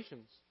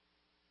denominations.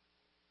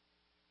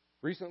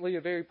 Recently,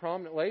 a very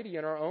prominent lady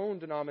in our own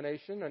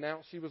denomination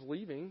announced she was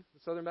leaving the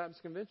Southern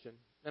Baptist Convention.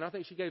 And I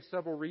think she gave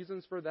several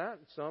reasons for that.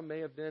 Some may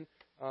have been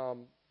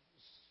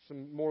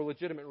some more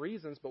legitimate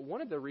reasons, but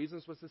one of the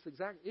reasons was this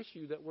exact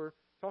issue that we're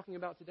talking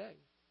about today.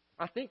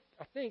 I think,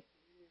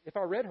 if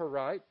I read her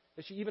right,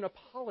 that she even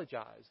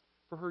apologized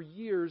for her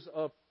years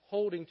of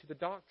holding to the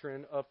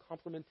doctrine of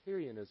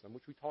complementarianism,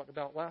 which we talked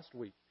about last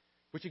week,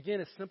 which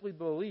again is simply the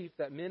belief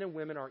that men and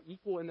women are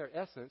equal in their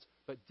essence,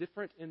 but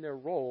different in their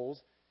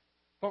roles,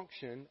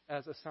 function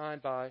as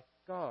assigned by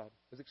God,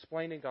 as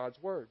explained in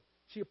God's Word.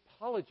 She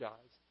apologized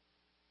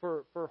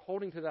for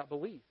holding to that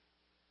belief.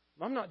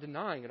 I'm not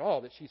denying at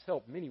all that she's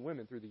helped many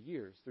women through the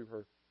years, through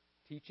her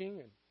teaching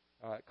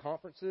and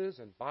conferences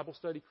and Bible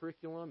study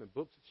curriculum and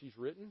books that she's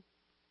written.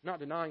 I'm not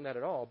denying that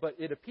at all, but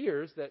it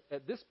appears that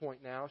at this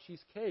point now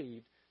she's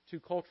caved to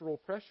cultural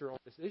pressure on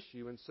this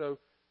issue, and so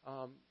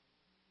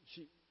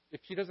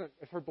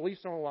if her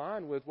beliefs don't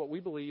align with what we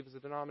believe as a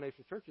denomination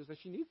of churches, then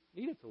she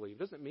needed to leave. It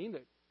doesn't mean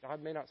that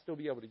God may not still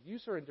be able to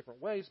use her in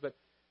different ways, but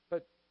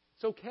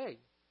it's okay.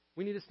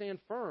 We need to stand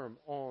firm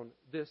on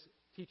this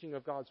teaching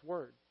of God's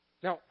Word.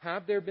 Now,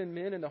 have there been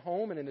men in the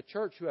home and in the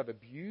church who have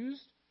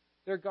abused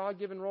their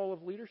God-given role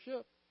of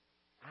leadership?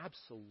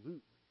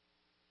 Absolutely.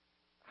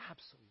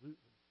 Absolutely.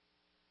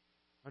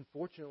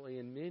 Unfortunately,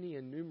 in many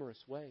and numerous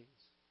ways.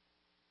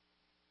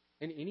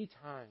 And any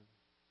time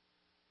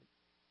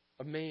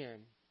a man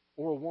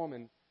or a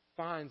woman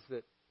finds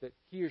that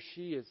he or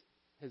she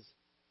has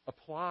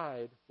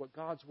applied what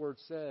God's Word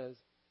says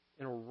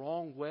in a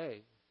wrong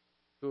way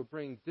that would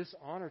bring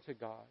dishonor to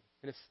God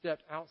and has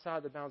stepped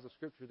outside the bounds of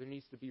Scripture, there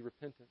needs to be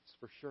repentance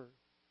for sure.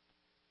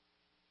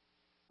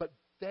 But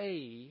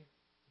they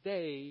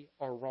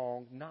are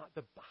wrong, not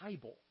the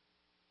Bible.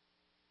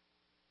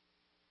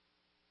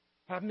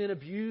 Have men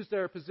abused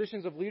their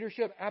positions of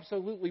leadership?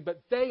 Absolutely,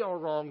 but they are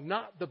wrong,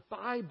 not the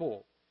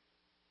Bible.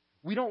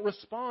 We don't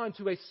respond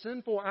to a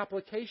sinful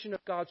application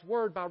of God's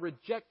Word by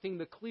rejecting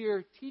the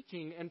clear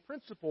teaching and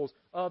principles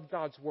of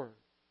God's Word.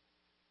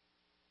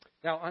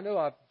 Now, I know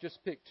I've just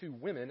picked two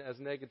women as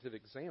negative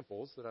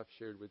examples that I've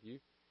shared with you,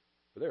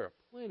 but there are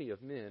plenty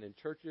of men in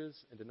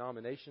churches and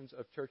denominations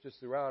of churches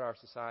throughout our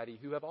society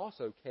who have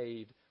also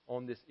caved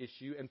on this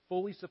issue and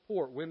fully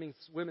support women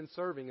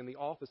serving in the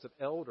office of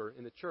elder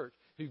in the church,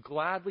 who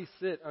gladly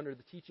sit under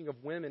the teaching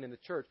of women in the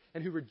church,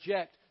 and who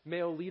reject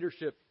male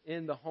leadership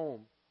in the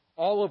home,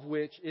 all of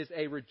which is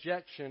a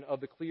rejection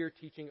of the clear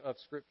teaching of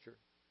Scripture.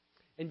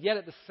 And yet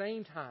at the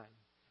same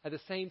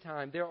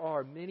time, there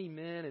are many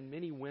men and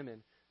many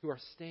women who are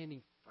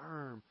standing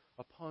firm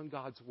upon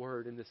God's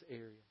Word in this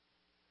area.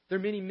 There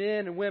are many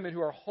men and women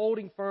who are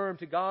holding firm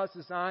to God's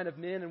design of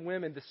men and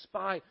women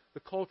despite the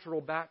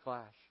cultural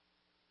backlash.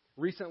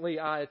 Recently,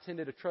 I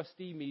attended a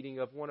trustee meeting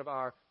of one of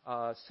our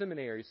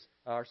seminaries,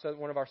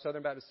 one of our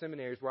Southern Baptist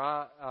seminaries, where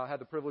I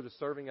had the privilege of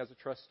serving as a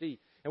trustee.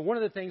 And one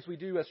of the things we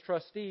do as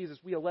trustees is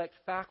we elect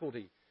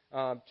faculty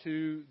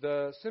to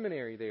the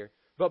seminary there.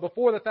 But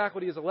before the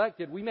faculty is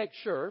elected, we make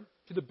sure,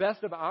 to the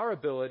best of our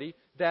ability,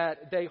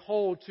 that they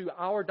hold to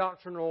our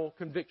doctrinal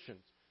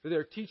convictions, that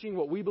they're teaching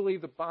what we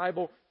believe the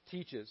Bible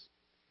teaches.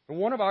 And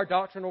one of our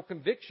doctrinal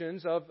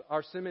convictions of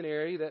our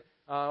seminary, that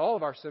all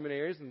of our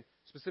seminaries, and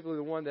specifically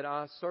the one that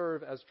I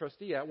serve as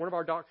trustee at, one of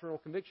our doctrinal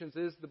convictions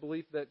is the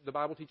belief that the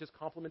Bible teaches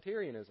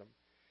complementarianism.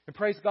 And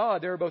praise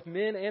God, there are both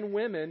men and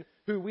women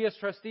who we as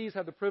trustees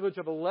have the privilege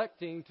of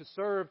electing to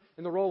serve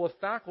in the role of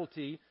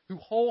faculty who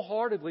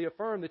wholeheartedly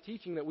affirm the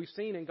teaching that we've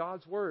seen in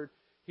God's Word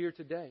here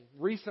today.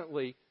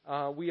 Recently,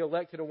 we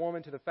elected a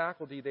woman to the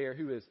faculty there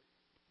who is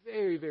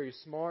very, very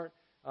smart,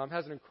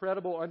 has an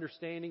incredible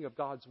understanding of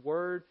God's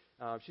Word.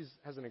 She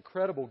has an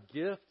incredible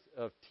gift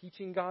of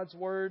teaching God's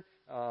Word,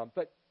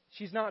 but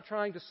she's not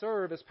trying to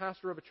serve as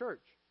pastor of a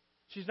church.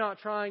 She's not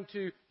trying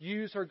to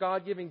use her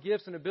God-given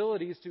gifts and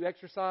abilities to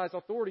exercise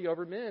authority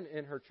over men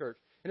in her church.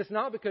 And it's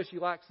not because she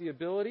lacks the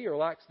ability or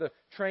lacks the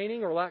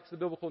training or lacks the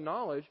biblical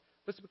knowledge,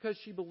 but it's because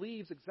she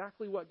believes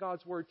exactly what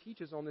God's Word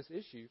teaches on this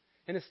issue.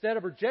 And instead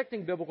of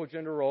rejecting biblical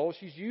gender roles,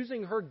 she's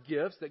using her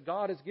gifts that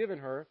God has given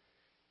her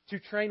to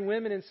train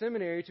women in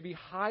seminary to be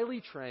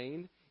highly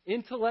trained,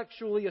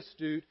 intellectually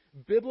astute,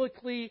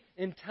 biblically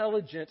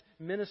intelligent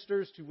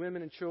ministers to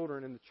women and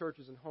children in the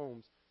churches and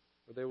homes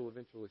where they will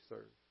eventually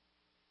serve.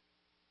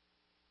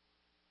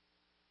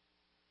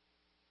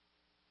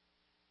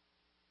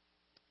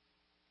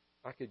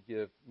 I could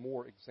give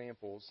more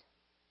examples.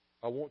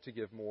 I want to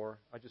give more.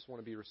 I just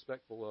want to be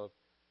respectful of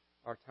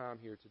our time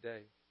here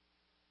today.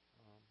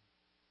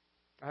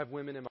 I have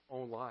women in my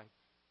own life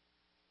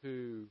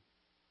who,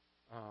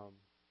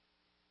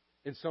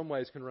 in some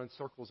ways, can run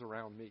circles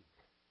around me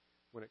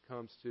when it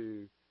comes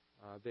to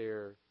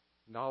their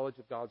knowledge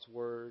of God's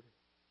Word,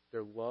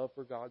 their love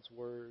for God's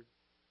Word,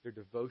 their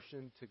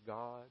devotion to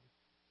God,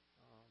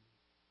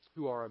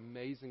 who are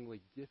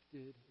amazingly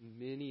gifted in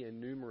many and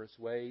numerous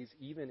ways,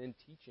 even in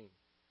teaching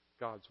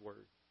God's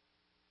Word.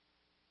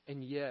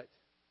 And yet,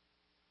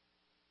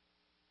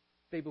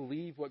 they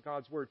believe what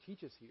God's Word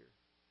teaches here.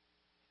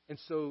 And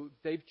so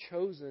they've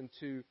chosen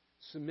to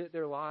submit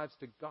their lives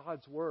to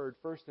God's Word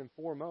first and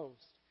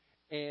foremost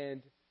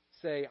and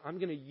say, I'm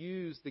going to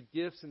use the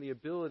gifts and the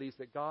abilities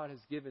that God has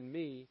given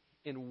me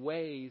in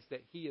ways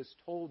that He has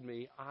told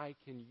me I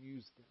can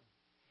use them.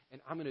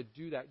 And I'm going to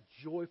do that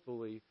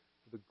joyfully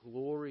for the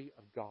glory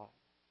of God.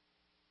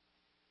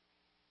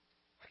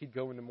 I could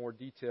go into more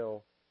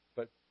detail,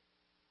 but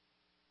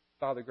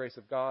by the grace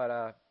of God,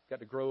 I got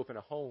to grow up in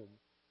a home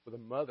with a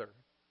mother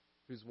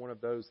who's one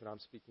of those that I'm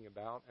speaking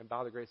about. And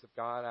by the grace of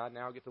God, I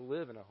now get to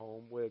live in a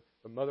home with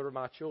the mother of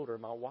my children,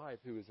 my wife,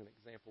 who is an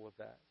example of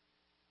that.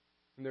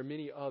 And there are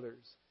many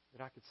others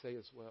that I could say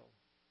as well,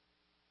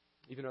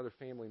 even other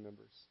family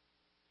members.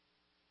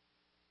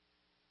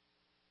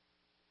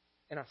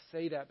 And I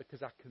say that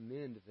because I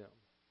commend them.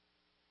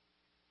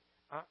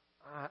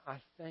 I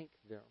thank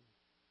them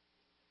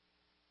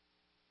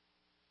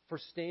for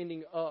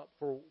standing up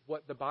for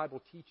what the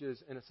Bible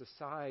teaches in a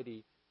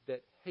society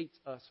that hates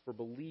us for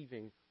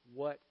believing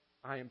what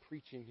I am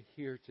preaching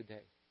here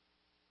today.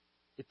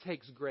 It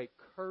takes great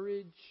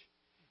courage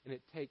and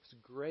it takes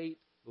great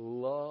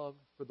love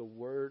for the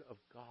Word of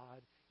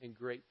God and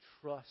great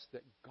trust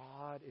that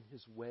God and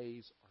His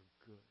ways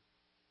are good.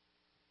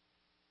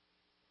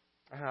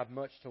 I have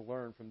much to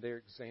learn from their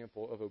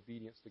example of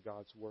obedience to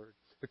God's Word.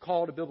 The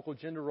call to biblical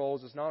gender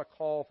roles is not a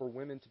call for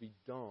women to be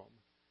dumb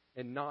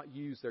and not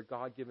use their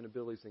God-given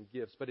abilities and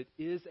gifts, but it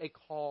is a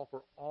call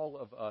for all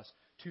of us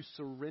to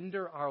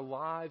surrender our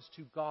lives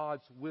to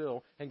God's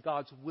will, and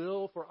God's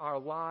will for our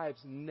lives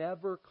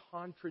never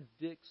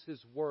contradicts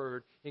His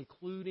Word,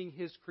 including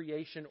His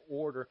creation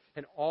order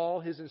and all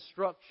His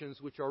instructions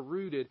which are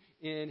rooted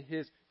in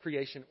His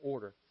creation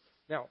order.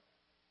 Now,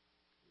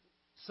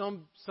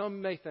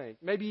 some may think,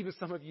 maybe even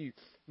some of you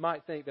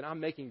might think that I'm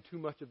making too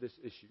much of this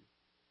issue.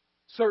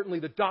 Certainly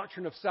the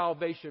doctrine of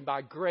salvation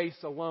by grace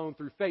alone,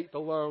 through faith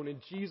alone,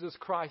 in Jesus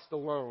Christ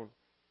alone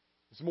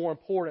is more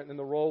important than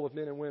the role of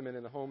men and women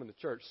in the home and the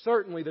church.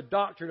 Certainly the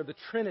doctrine of the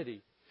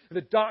Trinity,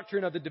 the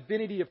doctrine of the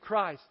divinity of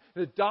Christ,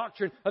 the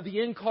doctrine of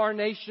the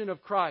incarnation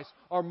of Christ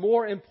are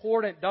more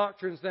important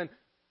doctrines than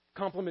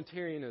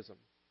complementarianism.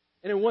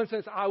 And in one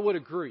sense, I would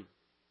agree.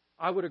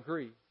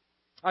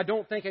 I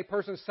don't think a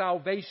person's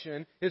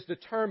salvation is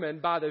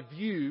determined by the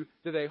view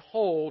that they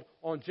hold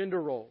on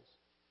gender roles.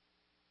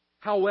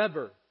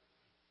 However,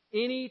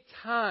 any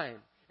time,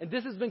 and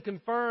this has been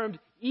confirmed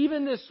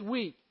even this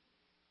week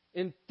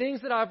in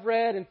things that I've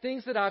read and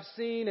things that I've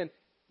seen and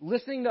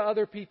listening to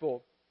other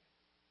people,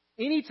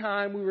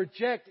 anytime we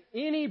reject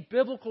any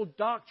biblical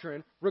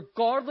doctrine,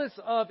 regardless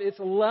of its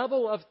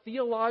level of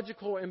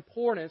theological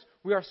importance,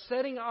 we are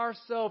setting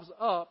ourselves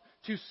up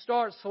to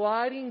start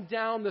sliding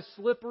down the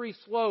slippery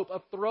slope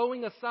of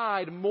throwing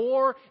aside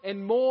more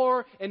and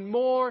more and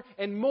more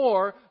and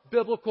more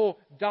biblical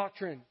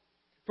doctrine.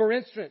 For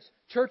instance,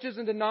 churches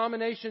and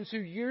denominations who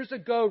years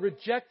ago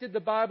rejected the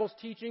Bible's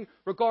teaching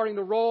regarding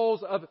the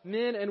roles of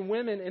men and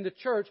women in the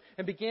church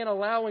and began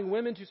allowing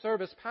women to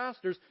serve as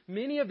pastors,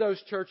 many of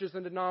those churches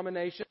and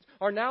denominations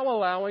are now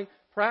allowing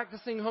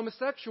practicing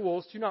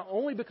homosexuals to not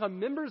only become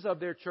members of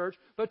their church,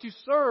 but to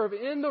serve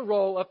in the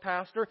role of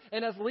pastor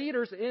and as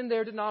leaders in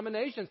their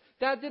denominations.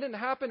 That didn't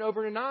happen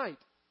overnight.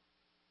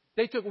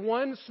 They took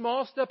one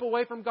small step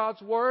away from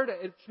God's Word.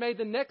 It's made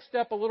the next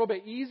step a little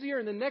bit easier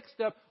and the next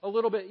step a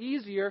little bit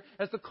easier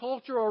as the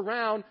culture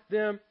around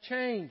them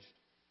changed.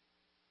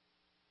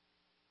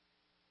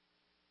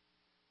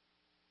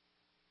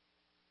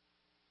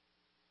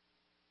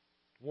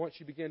 Once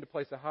you begin to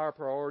place a higher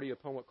priority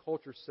upon what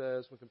culture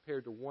says when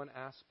compared to one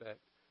aspect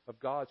of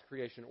God's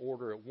creation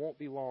order, it won't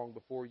be long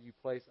before you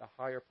place a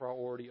higher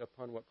priority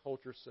upon what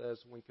culture says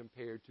when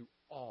compared to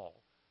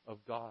all of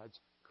God's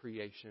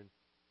creation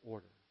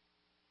order.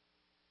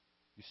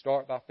 You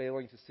start by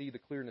failing to see the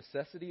clear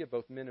necessity of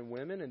both men and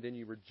women, and then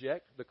you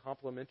reject the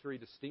complementary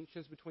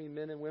distinctions between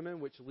men and women,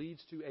 which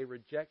leads to a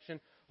rejection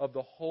of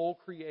the whole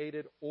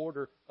created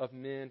order of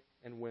men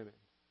and women.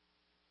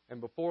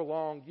 And before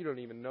long, you don't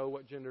even know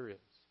what gender is.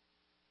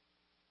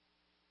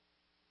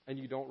 And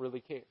you don't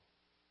really care.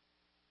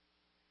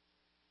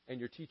 And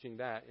you're teaching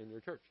that in your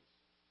churches.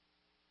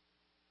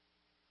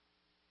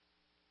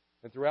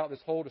 And throughout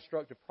this whole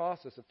destructive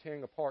process of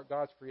tearing apart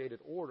God's created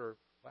order,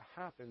 what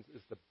happens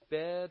is the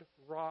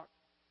bedrock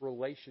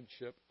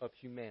relationship of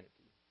humanity.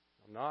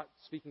 I'm not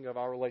speaking of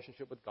our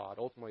relationship with God.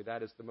 Ultimately,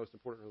 that is the most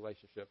important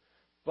relationship.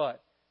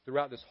 But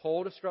throughout this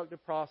whole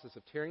destructive process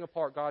of tearing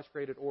apart God's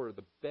created order,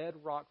 the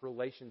bedrock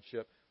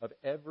relationship of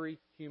every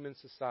human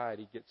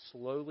society gets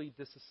slowly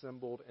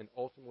disassembled and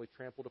ultimately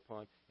trampled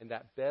upon. And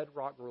that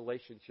bedrock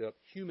relationship,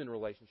 human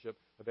relationship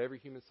of every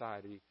human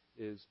society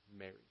is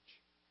marriage.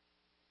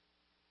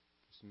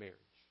 It's marriage.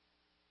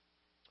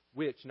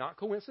 Which, not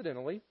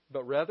coincidentally,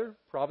 but rather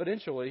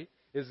providentially,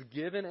 is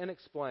given and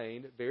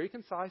explained very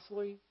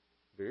concisely,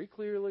 very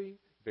clearly,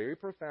 very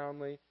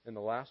profoundly in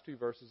the last two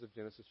verses of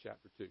Genesis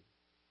chapter 2.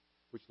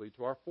 Which lead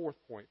to our fourth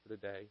point for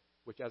today,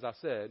 which, as I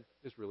said,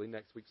 is really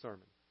next week's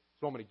sermon.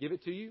 So I'm going to give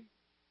it to you,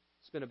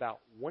 spend about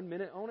 1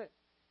 minute on it,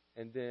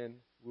 and then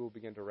we will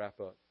begin to wrap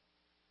up.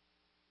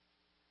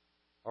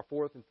 Our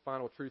fourth and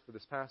final truth for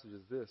this passage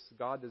is this: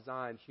 God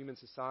designed human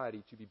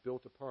society to be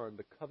built upon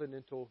the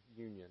covenantal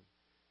union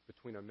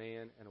between a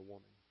man and a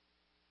woman.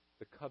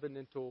 The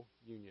covenantal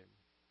union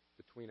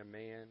between a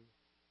man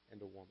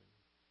and a woman.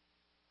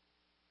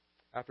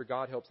 After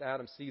God helps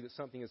Adam see that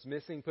something is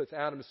missing, puts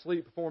Adam to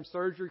sleep, performs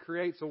surgery,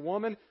 creates a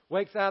woman,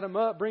 wakes Adam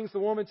up, brings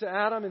the woman to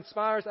Adam,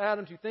 inspires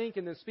Adam to think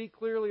and then speak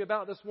clearly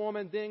about this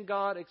woman, then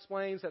God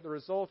explains that the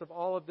result of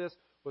all of this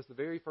was the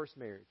very first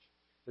marriage.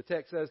 The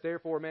text says,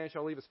 "Therefore a man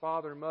shall leave his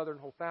father and mother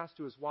and hold fast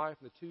to his wife,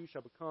 and the two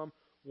shall become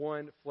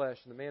one flesh.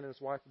 And the man and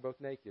his wife were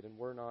both naked and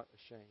were not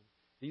ashamed."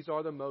 These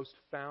are the most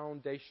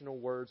foundational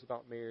words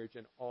about marriage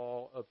in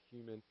all of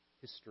human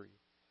history.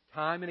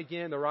 Time and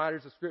again, the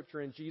writers of Scripture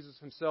and Jesus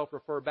himself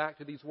refer back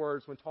to these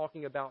words when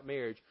talking about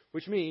marriage,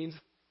 which means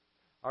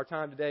our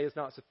time today is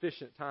not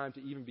sufficient time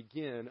to even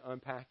begin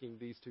unpacking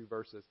these two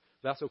verses.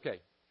 That's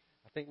okay.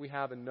 I think we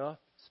have enough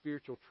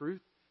spiritual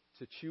truth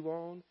to chew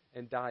on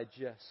and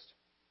digest.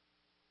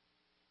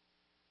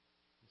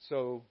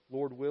 So,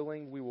 Lord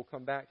willing, we will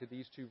come back to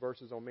these two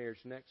verses on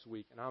marriage next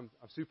week, and I'm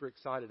super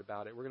excited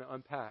about it. We're going to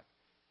unpack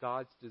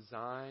God's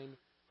design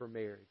for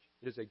marriage.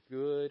 It is a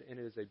good and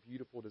it is a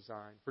beautiful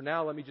design. For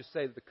now, let me just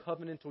say that the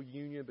covenantal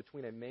union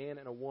between a man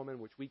and a woman,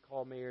 which we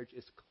call marriage,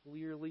 is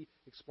clearly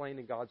explained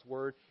in God's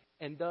Word,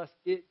 and thus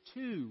it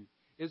too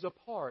is a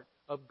part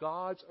of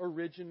God's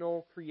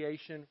original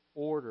creation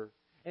order.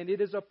 And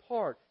it is a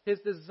part, His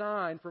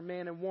design for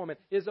man and woman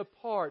is a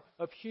part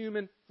of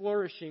human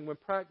flourishing when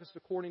practiced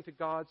according to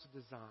God's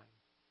design.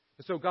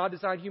 And so God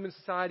designed human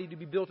society to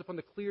be built upon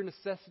the clear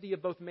necessity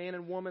of both man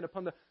and woman,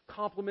 upon the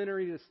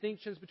complementary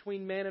distinctions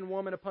between man and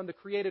woman, upon the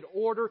created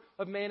order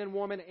of man and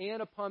woman,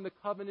 and upon the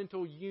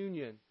covenantal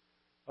union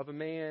of a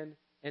man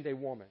and a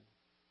woman.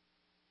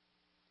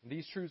 And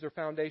these truths are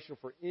foundational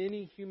for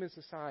any human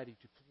society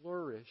to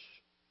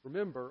flourish,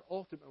 remember,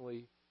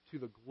 ultimately, to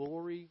the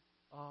glory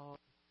of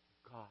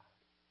God.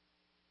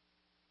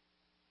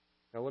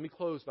 Now let me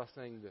close by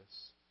saying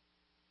this.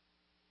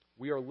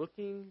 We are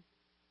looking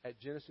at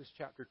Genesis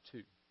chapter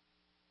 2.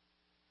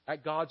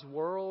 At God's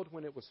world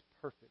when it was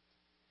perfect.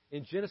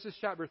 In Genesis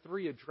chapter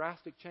 3, a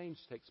drastic change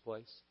takes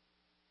place.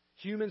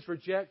 Humans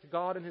reject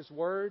God and His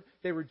Word.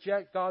 They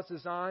reject God's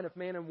design of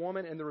man and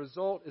woman, and the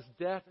result is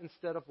death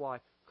instead of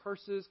life,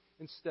 curses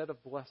instead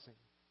of blessing.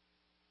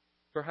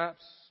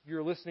 Perhaps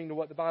you're listening to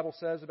what the Bible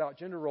says about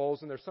gender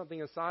roles, and there's something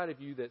inside of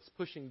you that's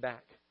pushing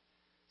back.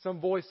 Some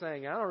voice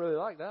saying, "I don't really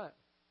like that.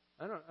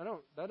 I don't know.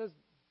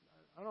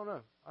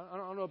 I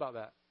don't know about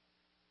that.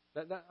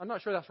 I'm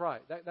not sure that's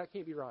right. That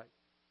can't be right."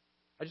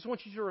 I just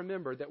want you to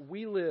remember that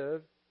we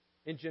live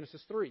in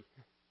Genesis 3.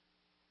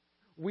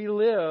 We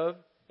live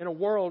in a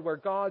world where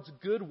God's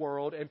good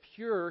world and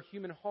pure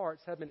human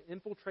hearts have been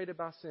infiltrated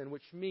by sin,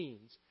 which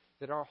means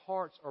that our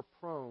hearts are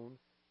prone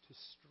to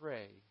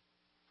stray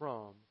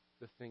from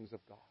the things of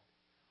God.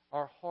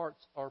 Our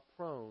hearts are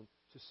prone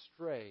to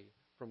stray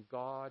from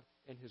God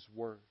and His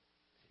Word.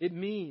 It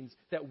means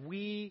that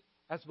we,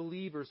 as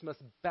believers,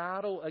 must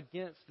battle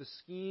against the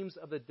schemes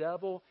of the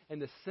devil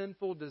and the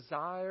sinful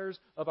desires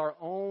of our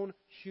own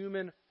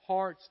human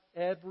hearts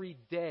every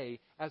day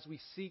as we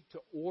seek to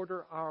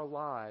order our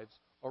lives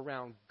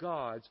around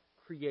God's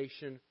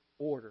creation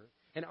order.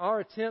 And our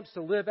attempts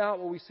to live out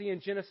what we see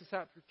in Genesis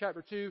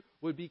chapter 2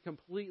 would be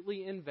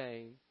completely in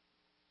vain,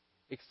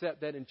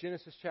 except that in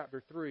Genesis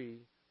chapter 3,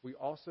 we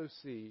also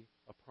see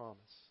a promise.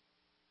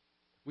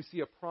 We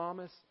see a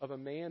promise of a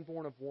man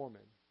born of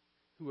woman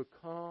who would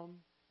come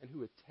and who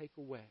would take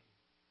away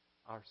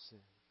our sin.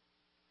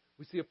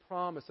 We see a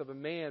promise of a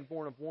man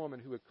born of woman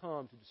who would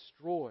come to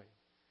destroy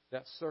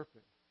that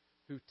serpent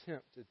who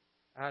tempted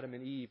Adam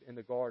and Eve in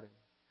the garden.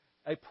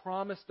 A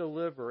promised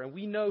deliverer. And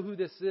we know who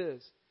this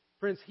is.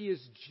 Friends, He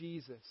is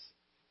Jesus.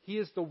 He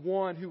is the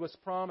one who was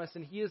promised,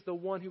 and He is the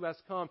one who has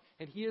come,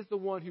 and He is the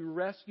one who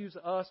rescues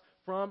us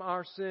from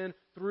our sin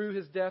through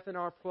His death in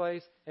our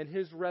place and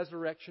His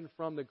resurrection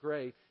from the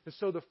grave. And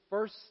so the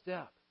first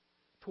step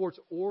towards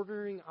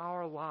ordering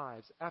our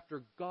lives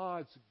after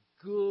God's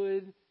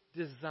good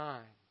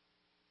design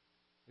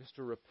is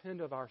to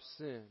repent of our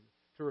sin,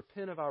 to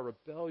repent of our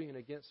rebellion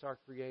against our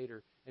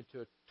Creator, and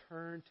to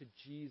turn to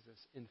Jesus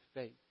in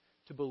faith,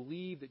 to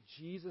believe that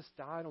Jesus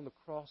died on the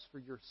cross for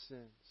your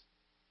sins,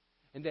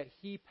 and that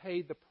He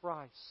paid the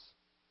price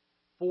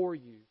for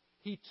you.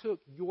 He took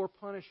your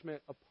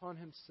punishment upon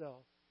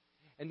Himself,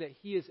 and that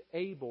He is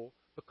able,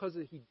 because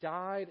He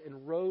died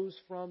and rose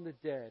from the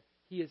dead,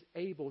 He is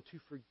able to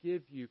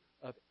forgive you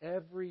of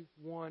every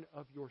one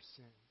of your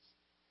sins.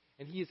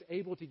 And He is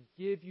able to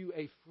give you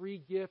a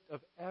free gift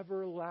of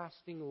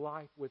everlasting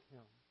life with Him.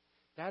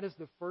 That is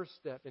the first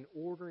step in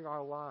ordering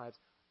our lives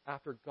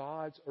after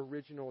God's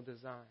original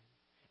design.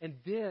 And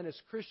then, as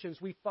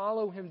Christians, we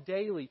follow Him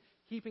daily,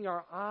 keeping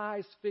our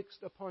eyes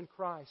fixed upon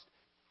Christ,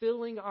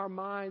 filling our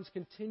minds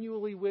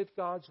continually with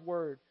God's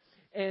Word,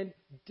 and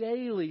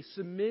daily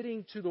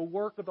submitting to the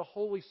work of the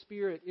Holy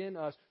Spirit in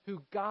us,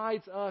 who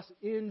guides us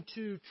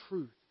into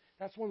truth.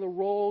 That's one of the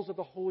roles of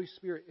the Holy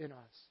Spirit in us.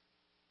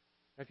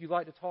 If you'd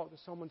like to talk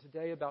to someone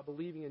today about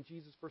believing in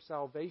Jesus for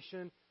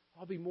salvation,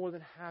 I'll be more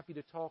than happy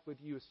to talk with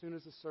you as soon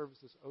as the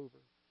service is over.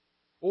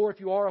 Or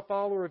if you are a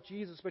follower of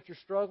Jesus, but you're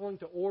struggling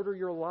to order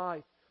your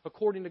life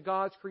according to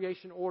God's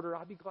creation order,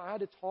 I'd be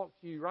glad to talk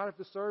to you right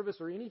after the service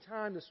or any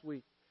time this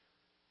week.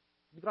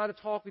 I'd be glad to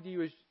talk with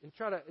you and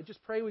try to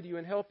just pray with you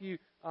and help you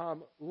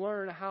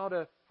learn how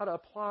to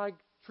apply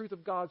truth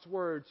of God's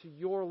Word to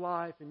your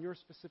life and your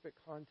specific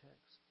context.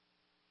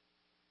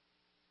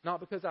 Not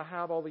because I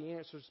have all the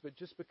answers, but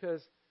just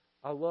because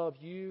I love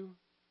you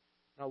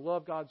and I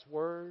love God's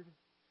Word,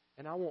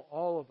 and I want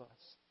all of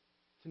us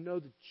to know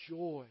the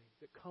joy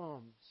that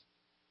comes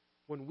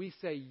when we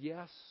say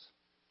yes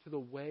to the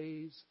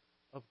ways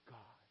of God.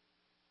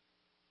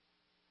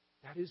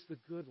 That is the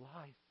good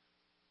life.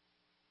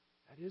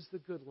 That is the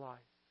good life.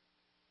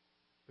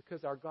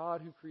 Because our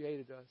God who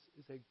created us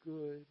is a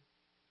good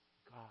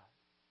God.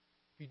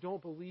 If you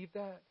don't believe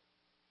that,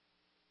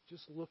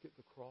 just look at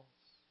the cross.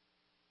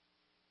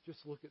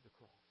 Just look at the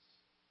cross.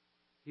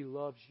 He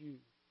loves you.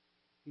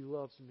 He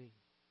loves me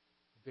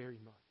very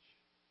much.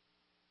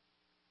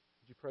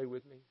 Would you pray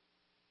with me?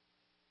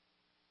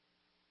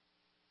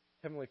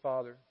 Heavenly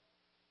Father,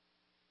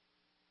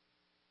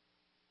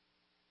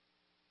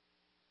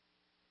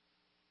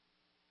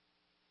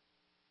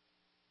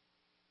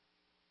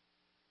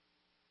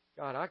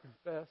 God, I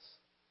confess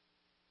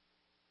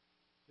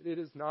that it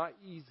is not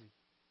easy.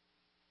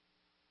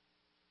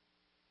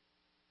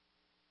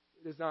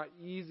 It is not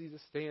easy to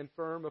stand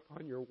firm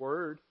upon your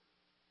word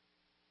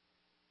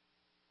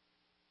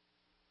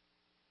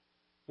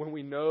when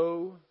we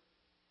know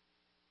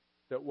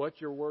that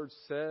what your word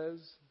says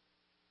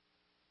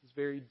is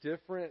very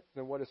different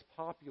than what is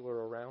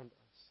popular around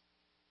us.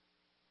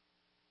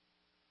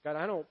 God,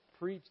 I don't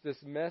preach this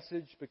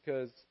message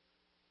because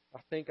I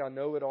think I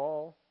know it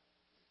all.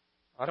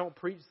 I don't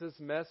preach this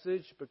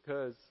message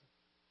because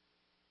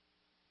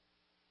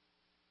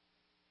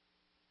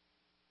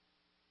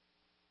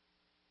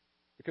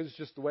it's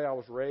just the way I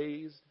was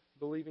raised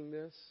believing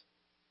this.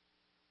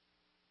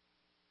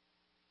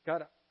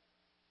 God, I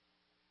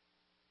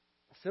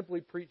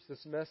simply preach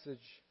this message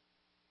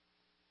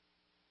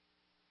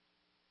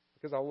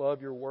because I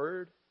love your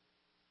word.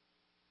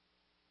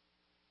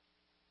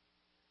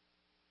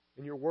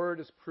 And your word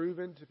is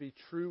proven to be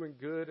true and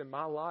good in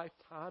my life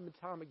time and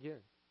time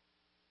again.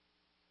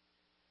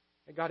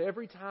 And God,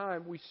 every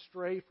time we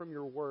stray from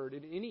your word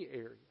in any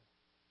area,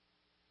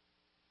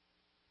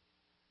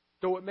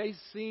 though it may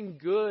seem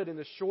good in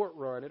the short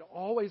run, it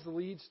always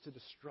leads to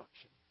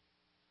destruction.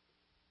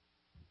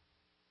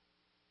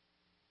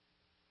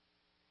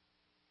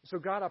 So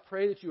God, I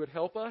pray that you would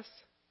help us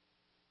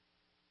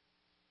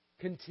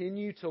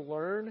continue to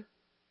learn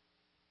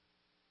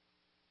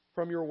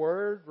from your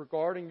word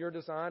regarding your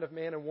design of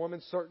man and woman.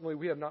 Certainly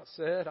we have not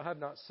said, I have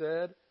not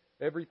said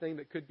everything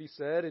that could be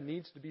said and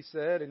needs to be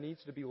said and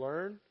needs to be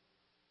learned,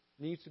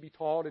 needs to be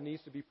taught and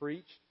needs to be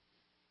preached.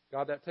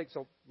 God, that takes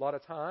a lot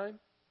of time,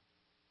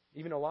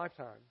 even a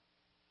lifetime.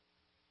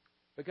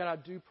 But God, I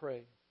do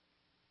pray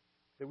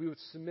that we would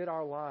submit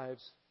our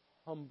lives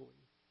humbly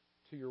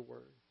to your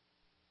word,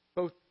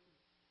 both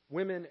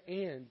women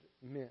and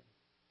men.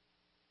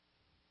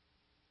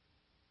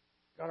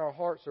 God, our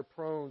hearts are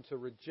prone to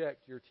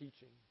reject your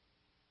teaching.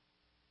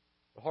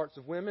 The hearts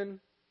of women,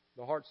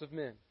 the hearts of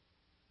men.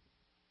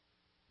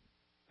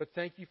 But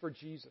thank you for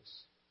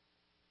Jesus,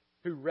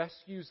 who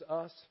rescues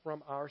us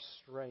from our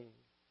straying,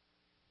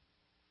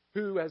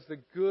 who, as the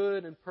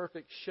good and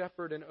perfect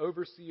shepherd and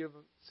overseer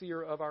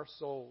of our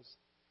souls,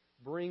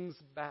 brings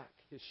back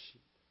his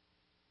sheep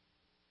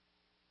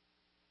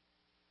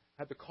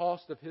at the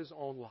cost of his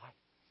own life.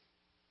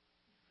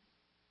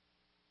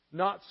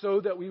 Not so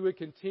that we would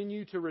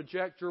continue to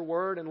reject your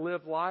word and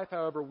live life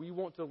however we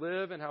want to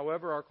live and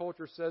however our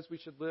culture says we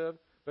should live,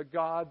 but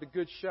God, the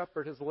Good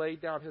Shepherd, has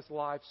laid down his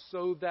life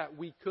so that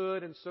we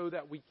could and so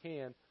that we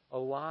can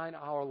align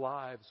our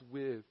lives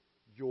with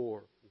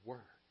your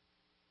word.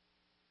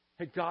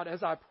 And God,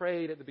 as I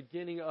prayed at the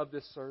beginning of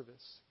this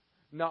service,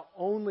 not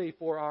only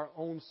for our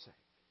own sake,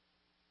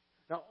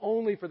 not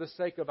only for the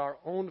sake of our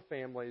own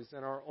families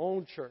and our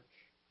own church,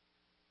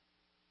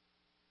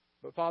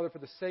 but Father, for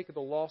the sake of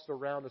the lost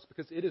around us,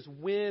 because it is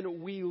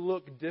when we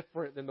look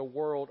different than the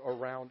world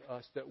around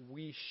us that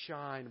we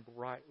shine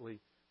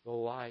brightly the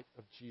light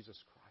of Jesus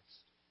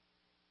Christ.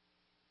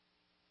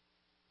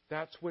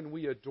 That's when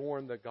we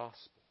adorn the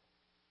gospel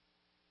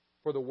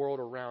for the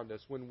world around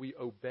us, when we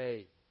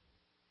obey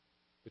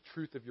the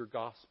truth of your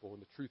gospel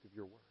and the truth of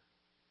your word.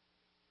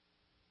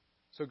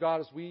 So God,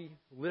 as we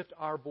lift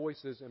our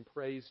voices in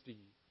praise to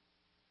you,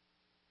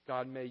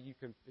 God, may you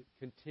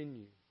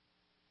continue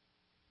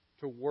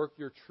to work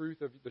the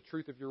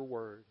truth of your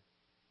word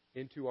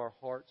into our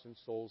hearts and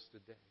souls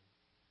today.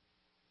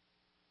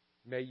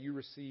 May you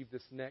receive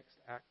this next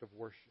act of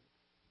worship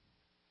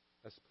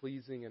as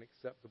pleasing and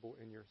acceptable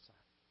in your sight.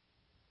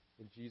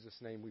 In Jesus'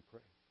 name we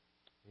pray.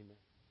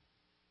 Amen.